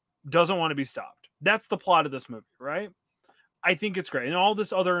doesn't want to be stopped. That's the plot of this movie, right? I think it's great. And all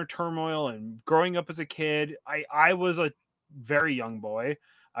this other turmoil and growing up as a kid, I was a very young boy.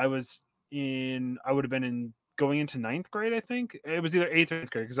 I would have been in going into 9th grade, I think. It was either 8th or 9th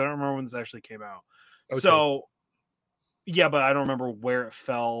grade because I don't remember when this actually came out. Okay. So, yeah, but I don't remember where it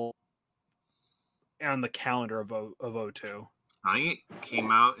fell on the calendar of 02. I think it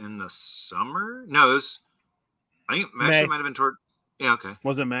came out in the summer. No, it was. I think May. actually might have been toward. Yeah, okay.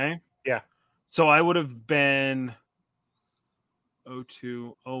 Was it May? Yeah. So I would have been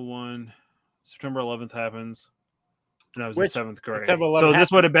 02, 01. September 11th happens. And I was in 7th grade. So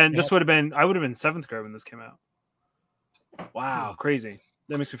this would have been I would have been 7th grade when this came out. Wow, crazy.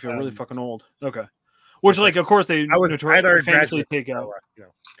 That makes me feel really fucking old. Okay. Which, like, of course, they famously take out.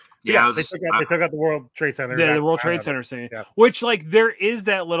 Yeah, they took out the World Trade Center. Yeah, the World Trade Center scene. Yeah. Which, like, there is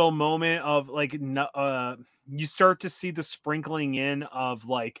that little moment of, like, you start to see the sprinkling in of,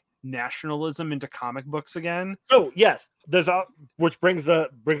 like, nationalism into comic books again. Oh, yes. Which brings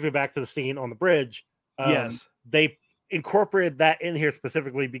me back to the scene on the bridge. Yes. They incorporated that in here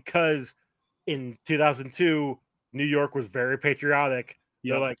specifically because in 2002, New York was very patriotic.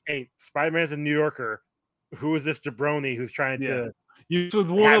 They're like, hey, Spider-Man's a New Yorker. Who is this jabroni who's trying to... You with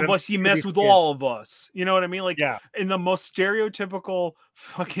one of us, you mess with all of us. You know what I mean? Like, yeah. In the most stereotypical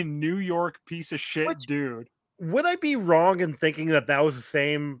fucking New York piece of shit dude. Would I be wrong in thinking that was the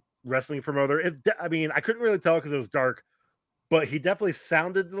same wrestling promoter? I mean, I couldn't really tell because it was dark, but he definitely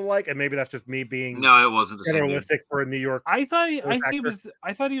sounded like, and maybe that's just me being no, it wasn't the same. Realistic for a New York. I thought he was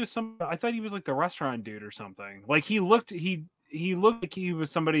like the restaurant dude or something. Like he looked like he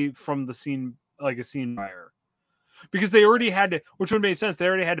was somebody from the scene, like a scene buyer. Because they already had to, which would make sense. They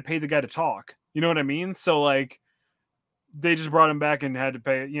already had to pay the guy to talk. You know what I mean? So like, they just brought him back and had to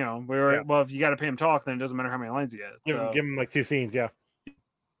pay. You know, well, if you got to pay him talk, then it doesn't matter how many lines you get. Give him like 2 scenes. Yeah.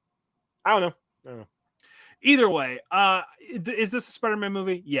 I don't know. Either way, is this a Spider-Man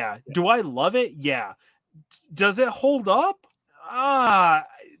movie? Yeah. Do I love it? Yeah. Does it hold up?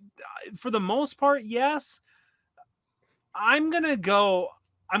 For the most part, yes. I'm gonna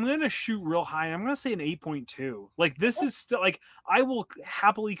shoot real high. I'm gonna say an 8.2. Like this is still like I will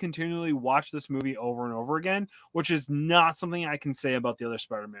happily continually watch this movie over and over again, which is not something I can say about the other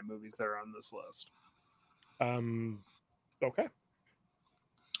Spider-Man movies that are on this list. Okay.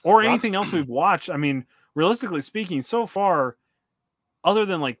 Or anything else we've watched. I mean, realistically speaking, so far, other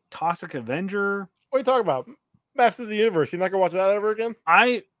than like Toxic Avenger. What are you talking about? Masters of the Universe. You're not gonna watch that ever again?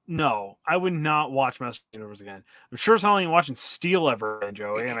 No, I would not watch Masters of the Universe again. I'm sure as hell ain't watching Steel ever again,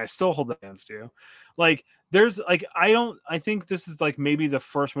 Joey, and I still hold that against you. Like, there's like I think this is like maybe the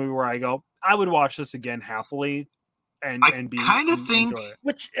first movie where I go, I would watch this again happily. And be kind of think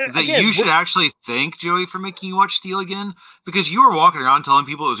that you should actually thank Joey for making you watch Steel again, because you were walking around telling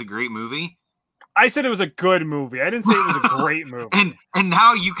people it was a great movie. I said it was a good movie. I didn't say it was a great movie. and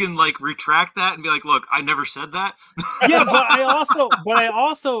now you can like retract that and be like, look, I never said that. Yeah, but I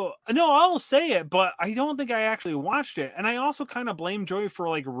also no, I'll say it, but I don't think I actually watched it. And I also kind of blame Joey for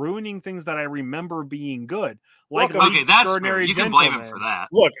like ruining things that I remember being good. Like okay, that's fair. You can blame him for that.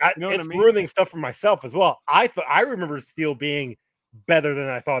 Look, it's ruining stuff for myself as well. I remember Steel being better than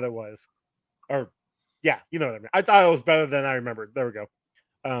I thought it was. Or yeah, you know what I mean. I thought it was better than I remembered. There we go.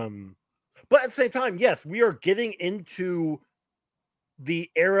 But at the same time, yes, we are getting into the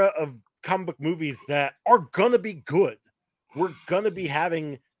era of comic book movies that are going to be good. We're going to be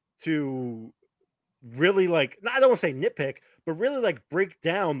having to really like, I don't want to say nitpick, but really like break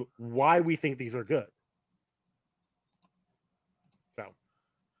down why we think these are good. So,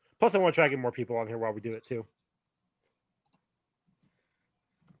 plus I want to try to get more people on here while we do it too.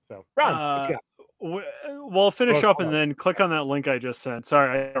 So, Ron, what you got? Well, finish up and then click on that link I just sent. Sorry,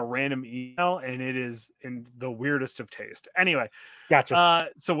 I had a random email and it is in the weirdest of taste. Anyway, gotcha.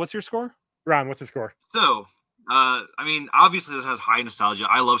 So what's your score? Ron, what's your score? So, I mean, obviously this has high nostalgia.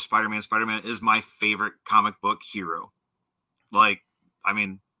 I love Spider-Man. Spider-Man is my favorite comic book hero. Like, I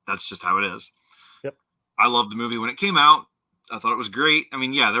mean, that's just how it is. Yep. I loved the movie when it came out. I thought it was great. I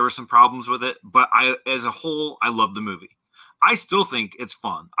mean, yeah, there were some problems with it, but as a whole, I loved the movie. I still think it's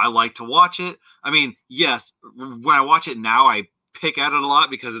fun. I like to watch it. I mean, yes, when I watch it now, I pick at it a lot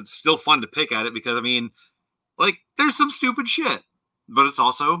because it's still fun to pick at it because, I mean, like, there's some stupid shit, but it's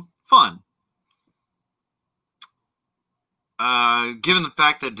also fun. Given the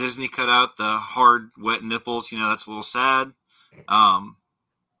fact that Disney cut out the hard, wet nipples, that's a little sad.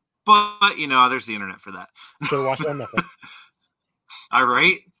 But, there's the internet for that. So watch it on Netflix. All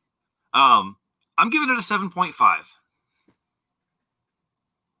right. I'm giving it a 7.5.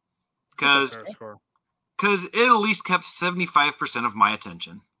 Because it at least kept 75% of my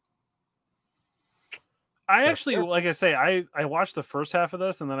attention. I actually, like I say, I watched the first half of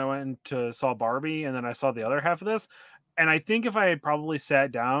this, and then I went and saw Barbie, and then I saw the other half of this. And I think if I had probably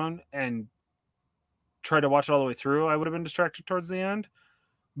sat down and tried to watch it all the way through, I would have been distracted towards the end.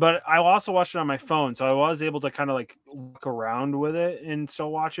 But I also watched it on my phone, so I was able to kind of like look around with it and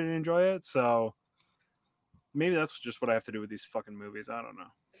still watch it and enjoy it. So maybe that's just what I have to do with these fucking movies. I don't know.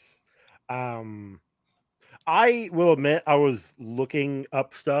 I will admit I was looking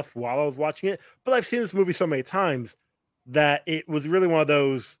up stuff while I was watching it, but I've seen this movie so many times that it was really one of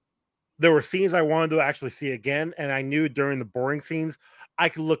those. There were scenes I wanted to actually see again, and I knew during the boring scenes I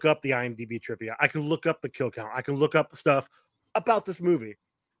could look up the IMDb trivia, I could look up the kill count, I could look up stuff about this movie.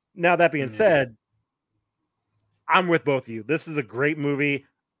 Now that being said, I'm with both of you. This is a great movie.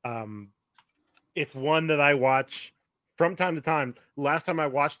 It's one that I watch from time to time. Last time I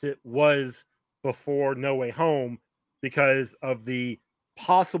watched it was before No Way Home because of the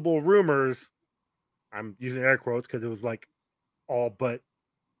possible rumors. I'm using air quotes because it was like all but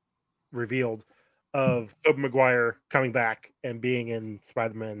revealed of Tobey Maguire coming back and being in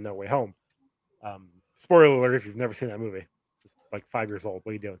Spider-Man No Way Home. Spoiler alert if you've never seen that movie. It's like 5 years old.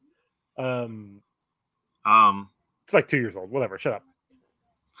 What are you doing? It's like 2 years old. Whatever. Shut up.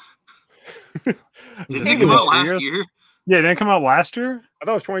 Didn't it come out last year? Yeah, it didn't come out last year? I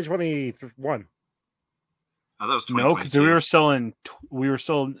thought it was 2021. I thought it was 2022. No, because we were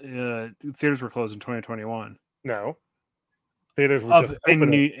still theaters were closed in 2021. No. Theaters were just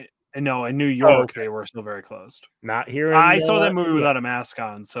opening. In New York, they were still very closed. Not here. I saw that movie without a mask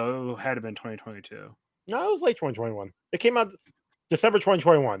on, so it had to have been 2022. No, it was late 2021. It came out December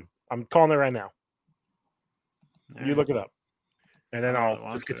 2021. I'm calling it right now. Yeah. You look it up. And then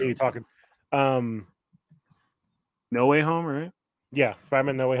I'll just continue talking. No Way Home, right? Yeah,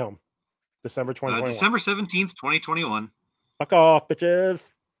 Spider-Man No Way Home. December 2021. December 17th, 2021. Fuck off,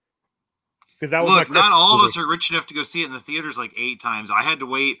 bitches. That was Look, not all of us are rich enough to go see it in the theaters like 8 times. I had to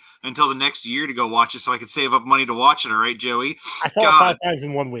wait until the next year to go watch it so I could save up money to watch it. All right, Joey? I saw it 5 times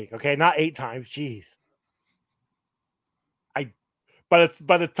in 1 week, okay? Not 8 times. Jeez. But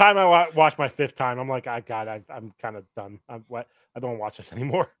by the time I watched my 5th time, I'm like, I'm kind of done. I don't want to watch this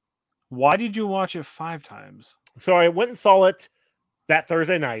anymore. Why did you watch it 5 times? So I went and saw it that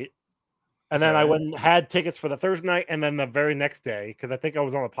Thursday night. And then I went and had tickets for the Thursday night and then the very next day, because I think I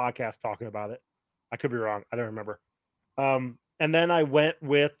was on a podcast talking about it. I could be wrong. I don't remember. And then I went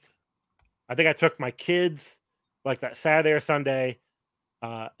I think I took my kids like that Saturday or Sunday.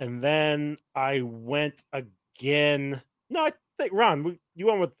 And then I went again. No, I think, Ron, you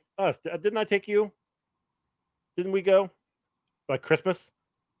went with us. Didn't I take you? Didn't we go? Like Christmas?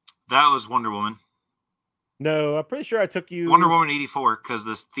 That was Wonder Woman. No, I'm pretty sure I took you. Wonder Woman 84 because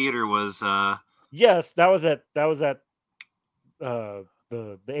this theater was. Yes, that was at the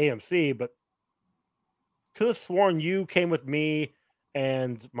AMC, but could have sworn you came with me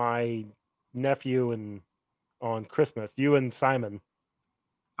and my nephew and on Christmas. You and Simon.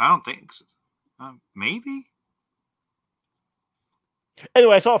 I don't think so. Maybe.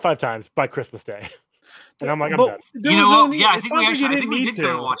 Anyway, I saw it 5 times by Christmas Day. And I'm like, I'm done. You know what? Yeah, I think we did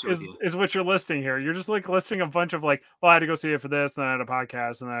go watch it with you. Is what you're listing here. You're just like listing a bunch of like, well, I had to go see it for this, and then I had a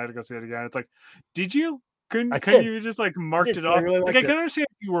podcast, and then I had to go see it again. It's like, did you? Couldn't you just like marked it off? I can understand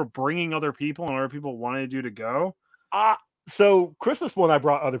if you were bringing other people and other people wanted you to go. So Christmas one, I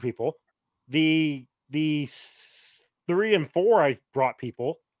brought other people. The 3 and 4, I brought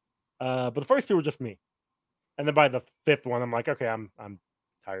people. But the first 2 were just me. And then by the 5th one, I'm like, okay, I'm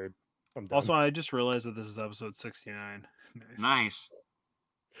tired. Also, I just realized that this is episode 69. Nice.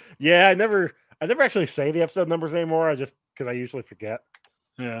 Yeah, I never actually say the episode numbers anymore. I just because I usually forget.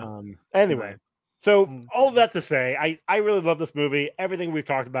 Yeah. Anyway, so all of that to say, I really love this movie. Everything we've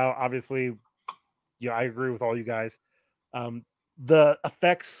talked about, obviously, I agree with all you guys. The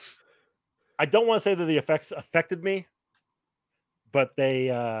effects, I don't want to say that the effects affected me, but they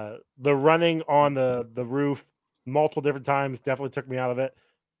the running on the roof multiple different times definitely took me out of it.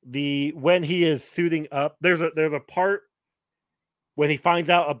 When he is suiting up, there's a part when he finds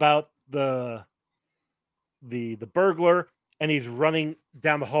out about the burglar and he's running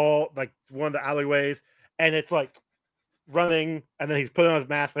down the hall, like one of the alleyways, and it's like running, and then he's putting on his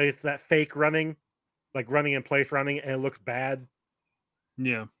mask, but it's that fake running, like running in place running, and it looks bad.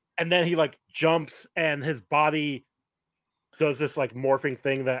 Yeah. And then he like jumps and his body does this like morphing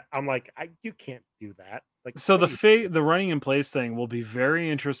thing that I'm like, you can't do that. Like, So the running in place thing will be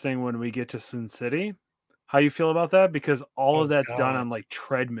very interesting when we get to Sin City. How you feel about that? Because all of that's done on like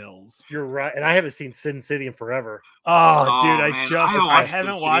treadmills. You're right, and I haven't seen Sin City in forever. Oh, dude, man, I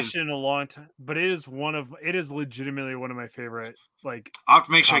haven't Sin watched City. it in a long time, but it is legitimately one of my favorite. Like, I'll have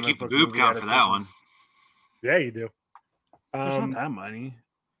to make sure I comic keep the book boob movie count for that one. adaptations. Yeah, you do. There's not that many.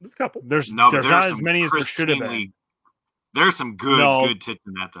 There's a couple. There's No, but there's not as many as there should have been. pristinely- There's some good tits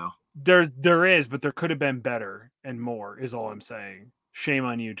in that though. There is, but there could have been better and more. Is all I'm saying. Shame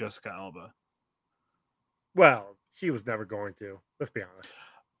on you, Jessica Alba. Well, she was never going to. Let's be honest.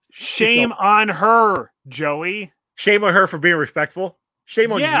 Shame on her, Joey. Shame on her for being respectful.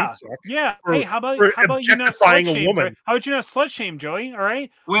 Shame on you, Chuck. Yeah. For- Hey, how about for you not objectifying slut a shame? woman. How about you not slut shame, Joey? All right.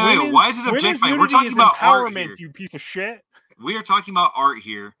 Wait, why is it objectifying? We're talking about art empowerment, here. you piece of shit. We are talking about art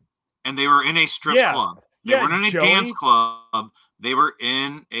here, and they were in a strip club. They weren't in a Joey. dance club. They were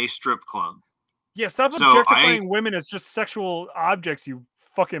in a strip club. Yeah, stop So objectifying women as just sexual objects, you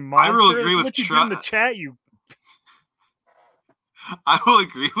fucking monster. I will agree with What you do in the Chuck. chat, you. I will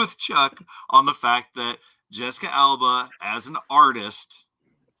agree with Chuck on the fact that Jessica Alba, as an artist,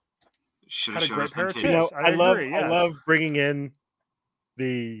 should have Had a shown great us pair them of titties. You know, tits. I I agree, yes. love bringing in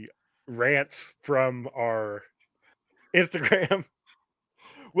the rants from our Instagram,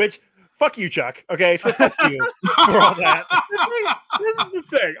 which fuck you, Chuck. Okay, so fuck you for all that. This is the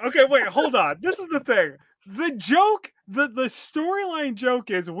thing. Okay, wait, hold on. This is the thing. The joke, the storyline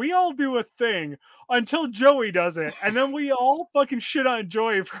joke is we all do a thing until Joey does it, and then we all fucking shit on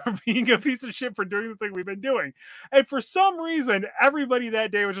Joey for being a piece of shit for doing the thing we've been doing. And for some reason, everybody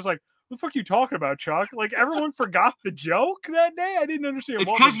that day was just like, "What the fuck are you talking about, Chuck?" Like everyone forgot the joke that day. I didn't understand. It's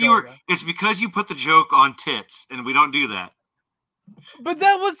what because was you going were. on. It's because you put the joke on tits, and we don't do that. But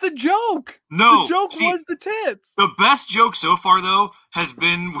that was the joke. No, the joke see, was the tits. The best joke so far, though, has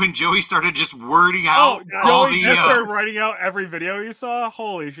been when Joey started just wording out all Joey the. just started writing out every video you saw.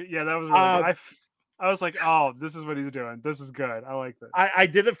 Holy shit! Yeah, that was really good. I was like, oh, this is what he's doing. This is good. I like this. I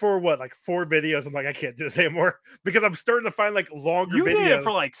did it for what, like 4 videos. I'm like, I can't do this anymore because I'm starting to find like longer You videos. did it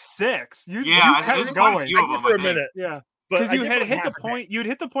for like 6. You Yeah, kept there's it quite a going. few of I did them. for I a think. minute. Yeah. But Because I you did had like hit half the a day. point. You'd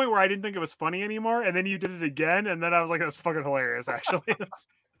hit the point where I didn't think it was funny anymore, and then you did it again, and then I was like, "That's fucking hilarious." Actually,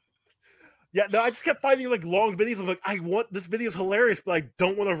 Yeah, no, I just kept finding like long videos. I'm like, I want this video's hilarious, but I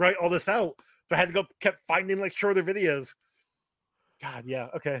don't want to write all this out. So I had to kept finding like shorter videos. God, yeah,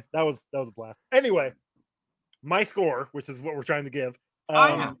 okay, that was a blast. Anyway, my score, which is what we're trying to give,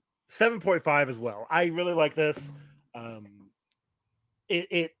 7.5 as well. I really like this.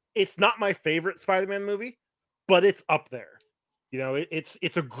 It's not my favorite Spider-Man movie, but it's up there. You know, it's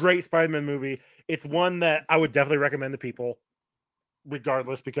a great Spider-Man movie. It's one that I would definitely recommend to people,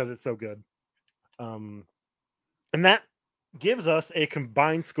 regardless, because it's so good. And that gives us a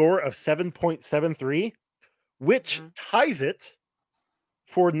combined score of 7.73, which ties it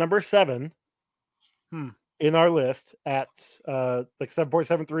for number 7 in our list at like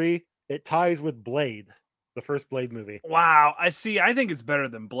 7.73. It ties with Blade, the first Blade movie. wow. I see. I think it's better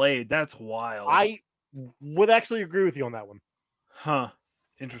than Blade. That's wild. I would actually agree with you on that one. Huh.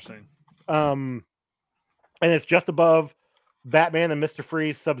 Interesting. And it's just above Batman and Mr.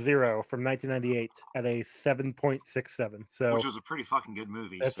 Freeze Sub-Zero from 1998 at a 7.67. So Which was a pretty fucking good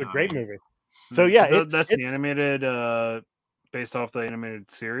movie. that's so, a great I mean, movie. So yeah, that's the animated, based off the animated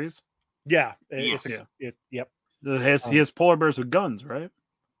series. Yeah. Yes. Yep. He has polar bears with guns, right?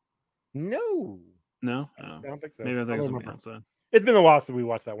 No. No, I don't think so. maybe I I think don't it's something remember. else then. It's been a while since we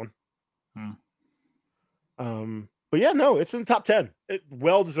watched that one. Hmm. But yeah, no, it's in the top 10.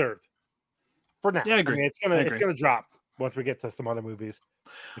 Well deserved. For now. Yeah, I agree. mean, it's gonna drop once we get to some other movies.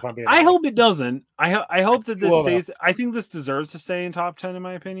 If I'm being I honest. hope it doesn't. I hope that this Well, stays. I think this deserves to stay in top 10 in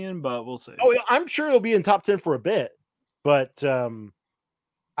my opinion, but we'll see. Oh, yeah, I'm sure it'll be in top 10 for a bit, but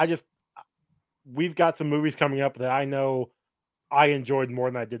we've got some movies coming up that I know I enjoyed more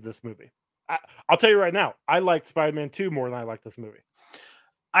than I did this movie. I'll tell you right now, I liked Spider-Man 2 more than I liked this movie.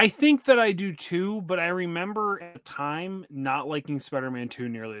 I think that I do too, but I remember at the time not liking Spider-Man 2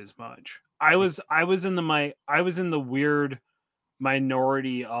 nearly as much. I was in the weird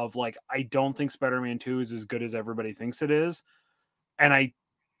minority of like, I don't think Spider-Man 2 is as good as everybody thinks it is. And I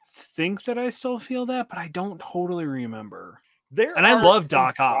think that I still feel that, but I don't totally remember. I love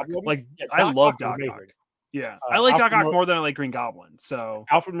Doc Ock. Like, I love Doc Ock. Yeah, I like Doc Alfred Ock more than I like Green Goblin. So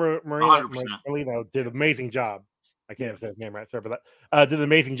Alfred 100%. Molina did an amazing job. I can't say his name right, sir, but did an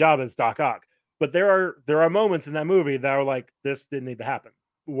amazing job as Doc Ock. But there are moments in that movie that are like, this didn't need to happen.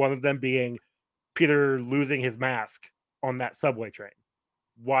 One of them being Peter losing his mask on that subway train.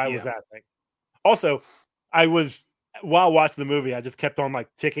 Why was that thing? Also, while watching the movie, I just kept on like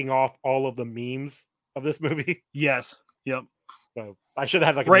ticking off all of the memes of this movie. Yes. Yep. So I should have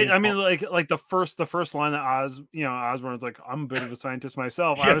had like a right. meme I mean, like the first line that Osborn's like, I'm a bit of a scientist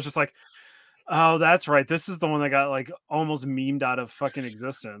myself. I was just like, oh, that's right. This is the one that got like almost memed out of fucking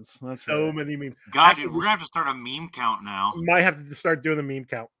existence. That's so right. many memes. God, dude, we're gonna have to start a meme count now. Might have to start doing a meme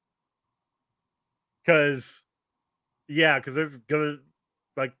count. Because there's gonna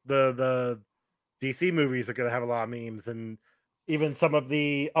like the DC movies are gonna have a lot of memes, and even some of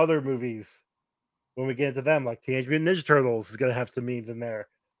the other movies when we get into them, like Teenage Mutant Ninja Turtles is gonna have some memes in there.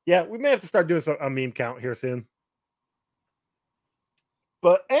 Yeah, we may have to start doing a meme count here soon.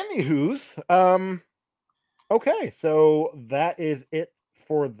 But anywho's, okay, so that is it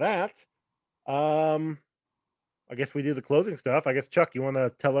for that. I guess we do the closing stuff. I guess Chuck, you want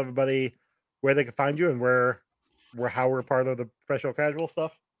to tell everybody where they can find you and how we're part of the Professional Casual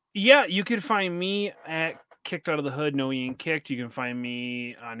stuff? Yeah, you can find me at Kicked Out of the Hood, No Ian Kicked. You can find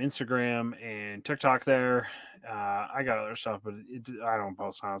me on Instagram and TikTok there. I got other stuff, but I don't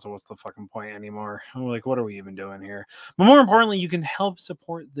post on it, so what's the fucking point anymore? I'm like, what are we even doing here? But more importantly, you can help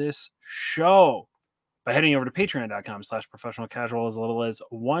support this show by heading over to patreon.com/professional casual as little as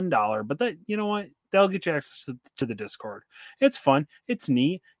 $1. But that, you know what? That'll get you access to the Discord. It's fun. It's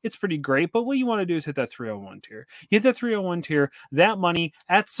neat. It's pretty great. But what you want to do is hit that 301 tier. You hit that 301 tier. That money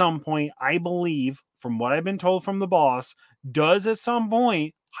at some point, I believe, from what I've been told from the boss, does at some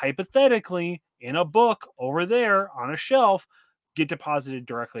point, hypothetically, in a book over there on a shelf, get deposited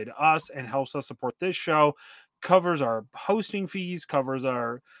directly to us and helps us support this show, covers our hosting fees, covers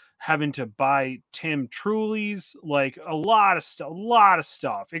our having to buy Tim Truly's, like a lot of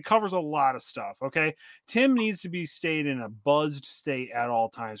stuff. It covers a lot of stuff. Okay. Tim needs to be stayed in a buzzed state at all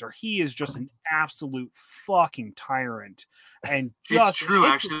times, or he is just an absolute fucking tyrant. And it's true.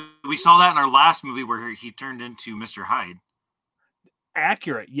 Actually, we saw that in our last movie where he turned into Mr. Hyde.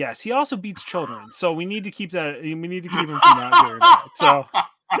 Accurate. Yes. He also beats children. So we need to keep that. We need to keep him from not doing that. So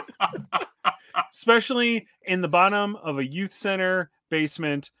especially in the bottom of a youth center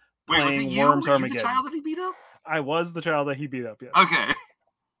basement. Wait, was it you? Were you the child that he beat up? I was the child that he beat up, yes. Okay.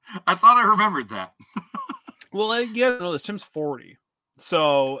 I thought I remembered that. Well, you gotta know this. Tim's 40.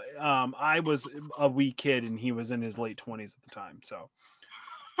 So I was a wee kid and he was in his late 20s at the time. So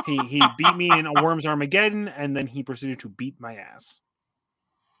he beat me in a Worms Armageddon and then he proceeded to beat my ass.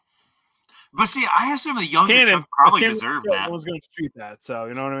 But see, I assume the younger Chuck probably deserved that. I was going to street that, so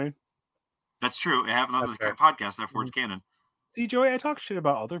you know what I mean? That's true. It happened on the podcast, therefore it's canon. See, Joey, I talk shit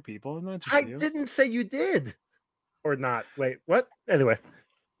about other people, and not just you. I didn't say you did, or not. Wait, what? Anyway,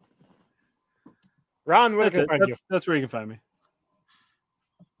 Ron, where can I find you? That's where you can find me.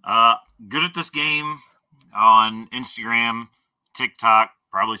 Good at this game on Instagram, TikTok,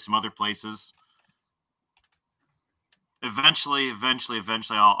 probably some other places. Eventually,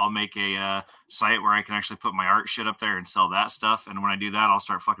 I'll make a site where I can actually put my art shit up there and sell that stuff. And when I do that, I'll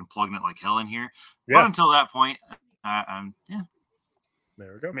start fucking plugging it like hell in here. Yeah. But until that point, yeah.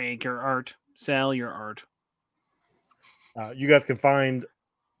 There we go. Make your art, sell your art. You guys can find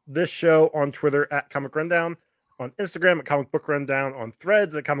this show on Twitter at Comic Rundown, on Instagram at Comic Book Rundown, on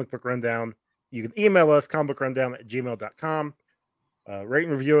Threads at Comic Book Rundown. You can email us comicbookrundown@gmail.com. Rate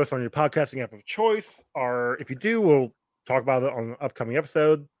and review us on your podcasting app of choice. Or if you do, we'll talk about it on an upcoming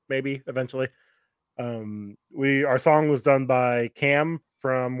episode, maybe eventually. Our song was done by Cam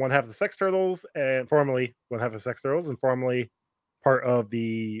from One Half of the Sex Turtles, and formerly One Half of the Sex Turtles, and formerly part of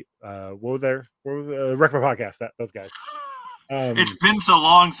the Wreck My Podcast. Those guys. It's been so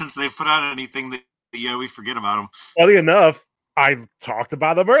long since they've put out anything that we forget about them. Oddly enough, I've talked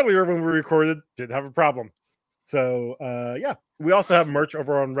about them earlier when we recorded. Didn't have a problem. So yeah, we also have merch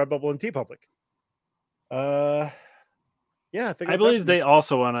over on Redbubble and TeePublic. Yeah, I believe they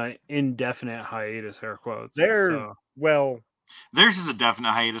also on an indefinite hiatus. Air quotes. Theirs is a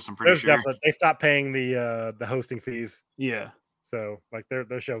definite hiatus. I'm pretty sure they stopped paying the hosting fees. Yeah, so like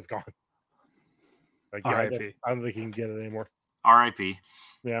their show's gone. Like R.I.P. I don't think you can get it anymore. R.I.P.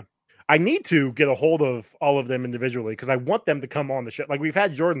 Yeah, I need to get a hold of all of them individually because I want them to come on the show. Like we've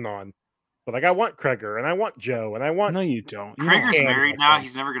had Jordan on, but like I want Kreger and I want Joe and I want. No, you don't. Kreger's married now.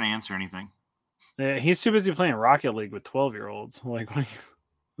 He's never going to answer anything. Yeah, he's too busy playing Rocket League with 12-year-olds. Like,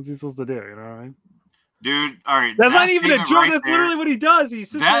 what's he supposed to do? You know what I mean? Dude, all right. That's that not even a statement joke. right That's there- literally what he does. He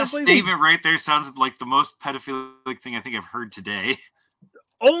sits there That and plays statement right there sounds like the most pedophilic thing I think I've heard today.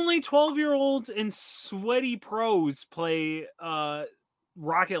 Only 12-year-olds and sweaty pros play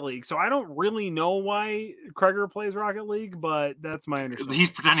Rocket League. So I don't really know why Kreger plays Rocket League, but that's my understanding.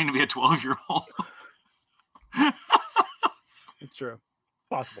 He's pretending to be a 12-year-old. It's true.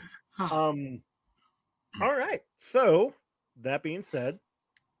 Possible. All right. So that being said,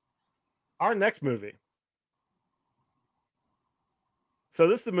 our next movie. So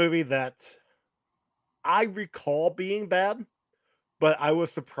this is a movie that I recall being bad, but I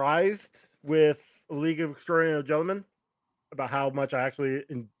was surprised with League of Extraordinary Gentlemen about how much I actually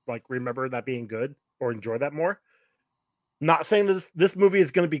remember that being good or enjoy that more. Not saying that this movie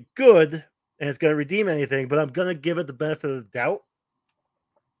is going to be good and it's going to redeem anything, but I'm going to give it the benefit of the doubt.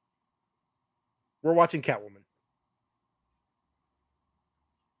 We're watching Catwoman.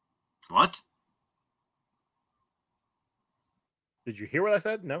 What? Did you hear what I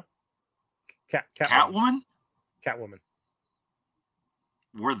said? No. Catwoman? Catwoman.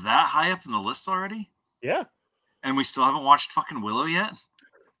 We're that high up in the list already? Yeah. And we still haven't watched fucking Willow yet?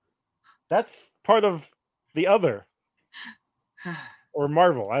 That's part of the other. Or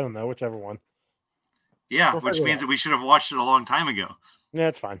Marvel. I don't know, whichever one. Yeah, We'll which figure it means out. that we should have watched it a long time ago. Yeah,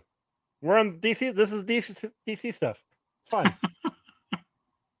 it's fine. We're on DC. This is DC stuff. It's fine.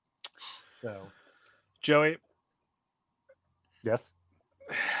 So, Joey, yes.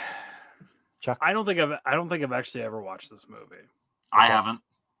 Chuck. I don't think I've actually ever watched this movie. I haven't.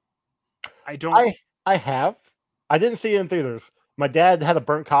 I don't. I have. I didn't see it in theaters. My dad had a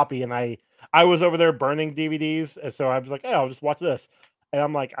burnt copy, and I was over there burning DVDs, and so I was like, "Hey, I'll just watch this." And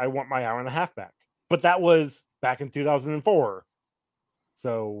I'm like, "I want my hour and a half back." But that was back in 2004.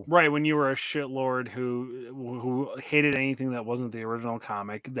 So Right, when you were a shitlord who hated anything that wasn't the original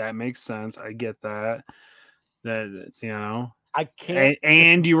comic, that makes sense. I get that. That I can't.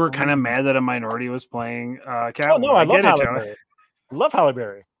 and you were kind of mad that a minority was playing Catwoman. Oh no, I love get it, Halle Joey. Berry. Love Halle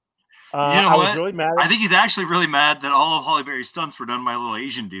Berry. You know I was what? really mad. I think he's actually really mad that all of Halle Berry's stunts were done by a little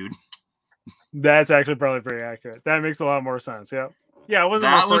Asian dude. That's actually probably pretty accurate. That makes a lot more sense. Yeah, yeah. It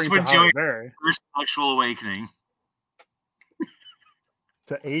wasn't That was referring when to Halle Joey- Berry. First sexual awakening.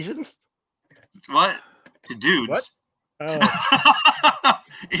 To Asians. What? To dudes. Oh,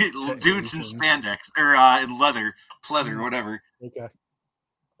 Dudes in spandex or in leather, pleather, whatever. okay.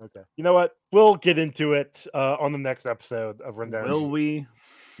 You know what? We'll get into it on the next episode of Rundown. Will we?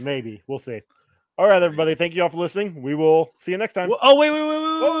 Maybe. We'll see. All right, everybody. Thank you all for listening. We will see you next time. Oh wait!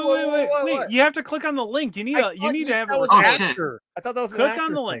 whoa, Wait! what? You have to click on the link. You need to have it. that was Oh, recorded. shit. after. I thought that was an Click after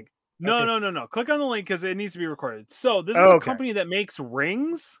on the thing. link. No, Okay. no. Click on the link because it needs to be recorded. So this is Oh, a okay. company that makes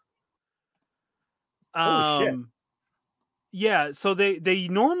rings. Holy shit. Yeah. So they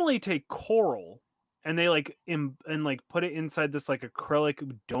normally take coral and they put it inside this like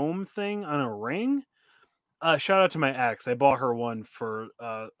acrylic dome thing on a ring. Shout out to my ex. I bought her one for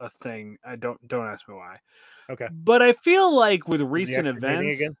a thing. I don't ask me why. Okay. But I feel like with Is the recent ex dating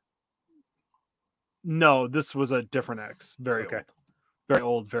events. again? No, this was a different ex. Very Okay. old. Very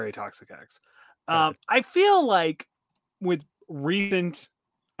old, very toxic ex. Gotcha. I feel like with recent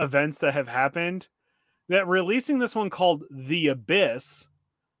events that have happened, that releasing this one called The Abyss,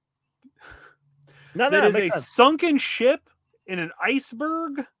 No, that is makes a sense. sunken ship in an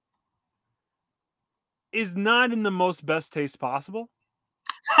iceberg, is not in the most best taste possible.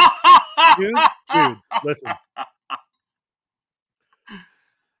 Dude, listen.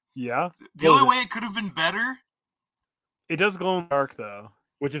 Yeah. The only way it could have been better, It does glow in the dark though.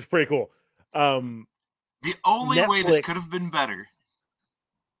 Which is pretty cool. the only way this Netflix- could have been better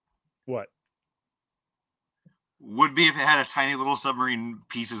What? would be if it had a tiny little submarine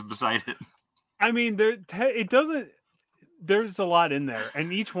pieces beside it. I mean, it doesn't. There's a lot in there,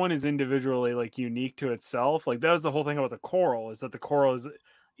 and each one is individually like unique to itself. Like that was the whole thing about the coral, is that the coral is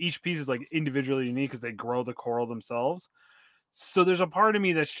each piece is like individually unique because they grow the coral themselves. So there's a part of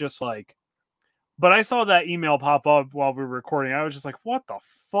me that's just like, but I saw that email pop up while we were recording. I was just like, what the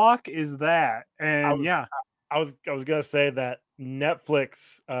fuck is that? And I was gonna say that Netflix,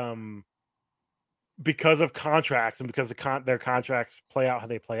 because of contracts and because their contracts play out how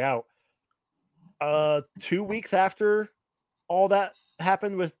they play out. 2 weeks after all that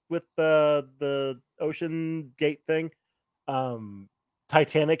happened with the Ocean Gate thing,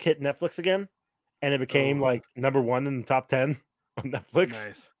 Titanic hit Netflix again, and it became like number 1 in the top 10 on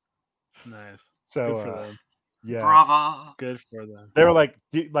Netflix. Nice. So Good for them. yeah, Brava. Good for them. they were like,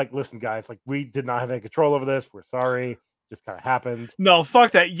 listen, guys, like we did not have any control over this. We're sorry. just kind of happened. No,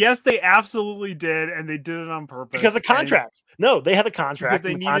 fuck that. Yes, they absolutely did, and they did it on purpose. Because of contracts. No, they had a contract.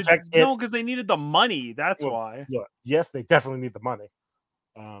 Because they needed the money. That's why. Look, yes, they definitely need the money.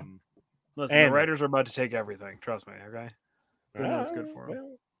 Listen, the writers are about to take everything. Trust me, okay? They know it's good for them.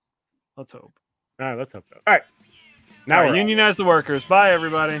 Well, let's hope. All right, let's hope so. All right. Now we're unionize the workers. Bye,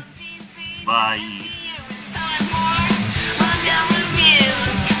 everybody. Bye. Time for Rundown Review.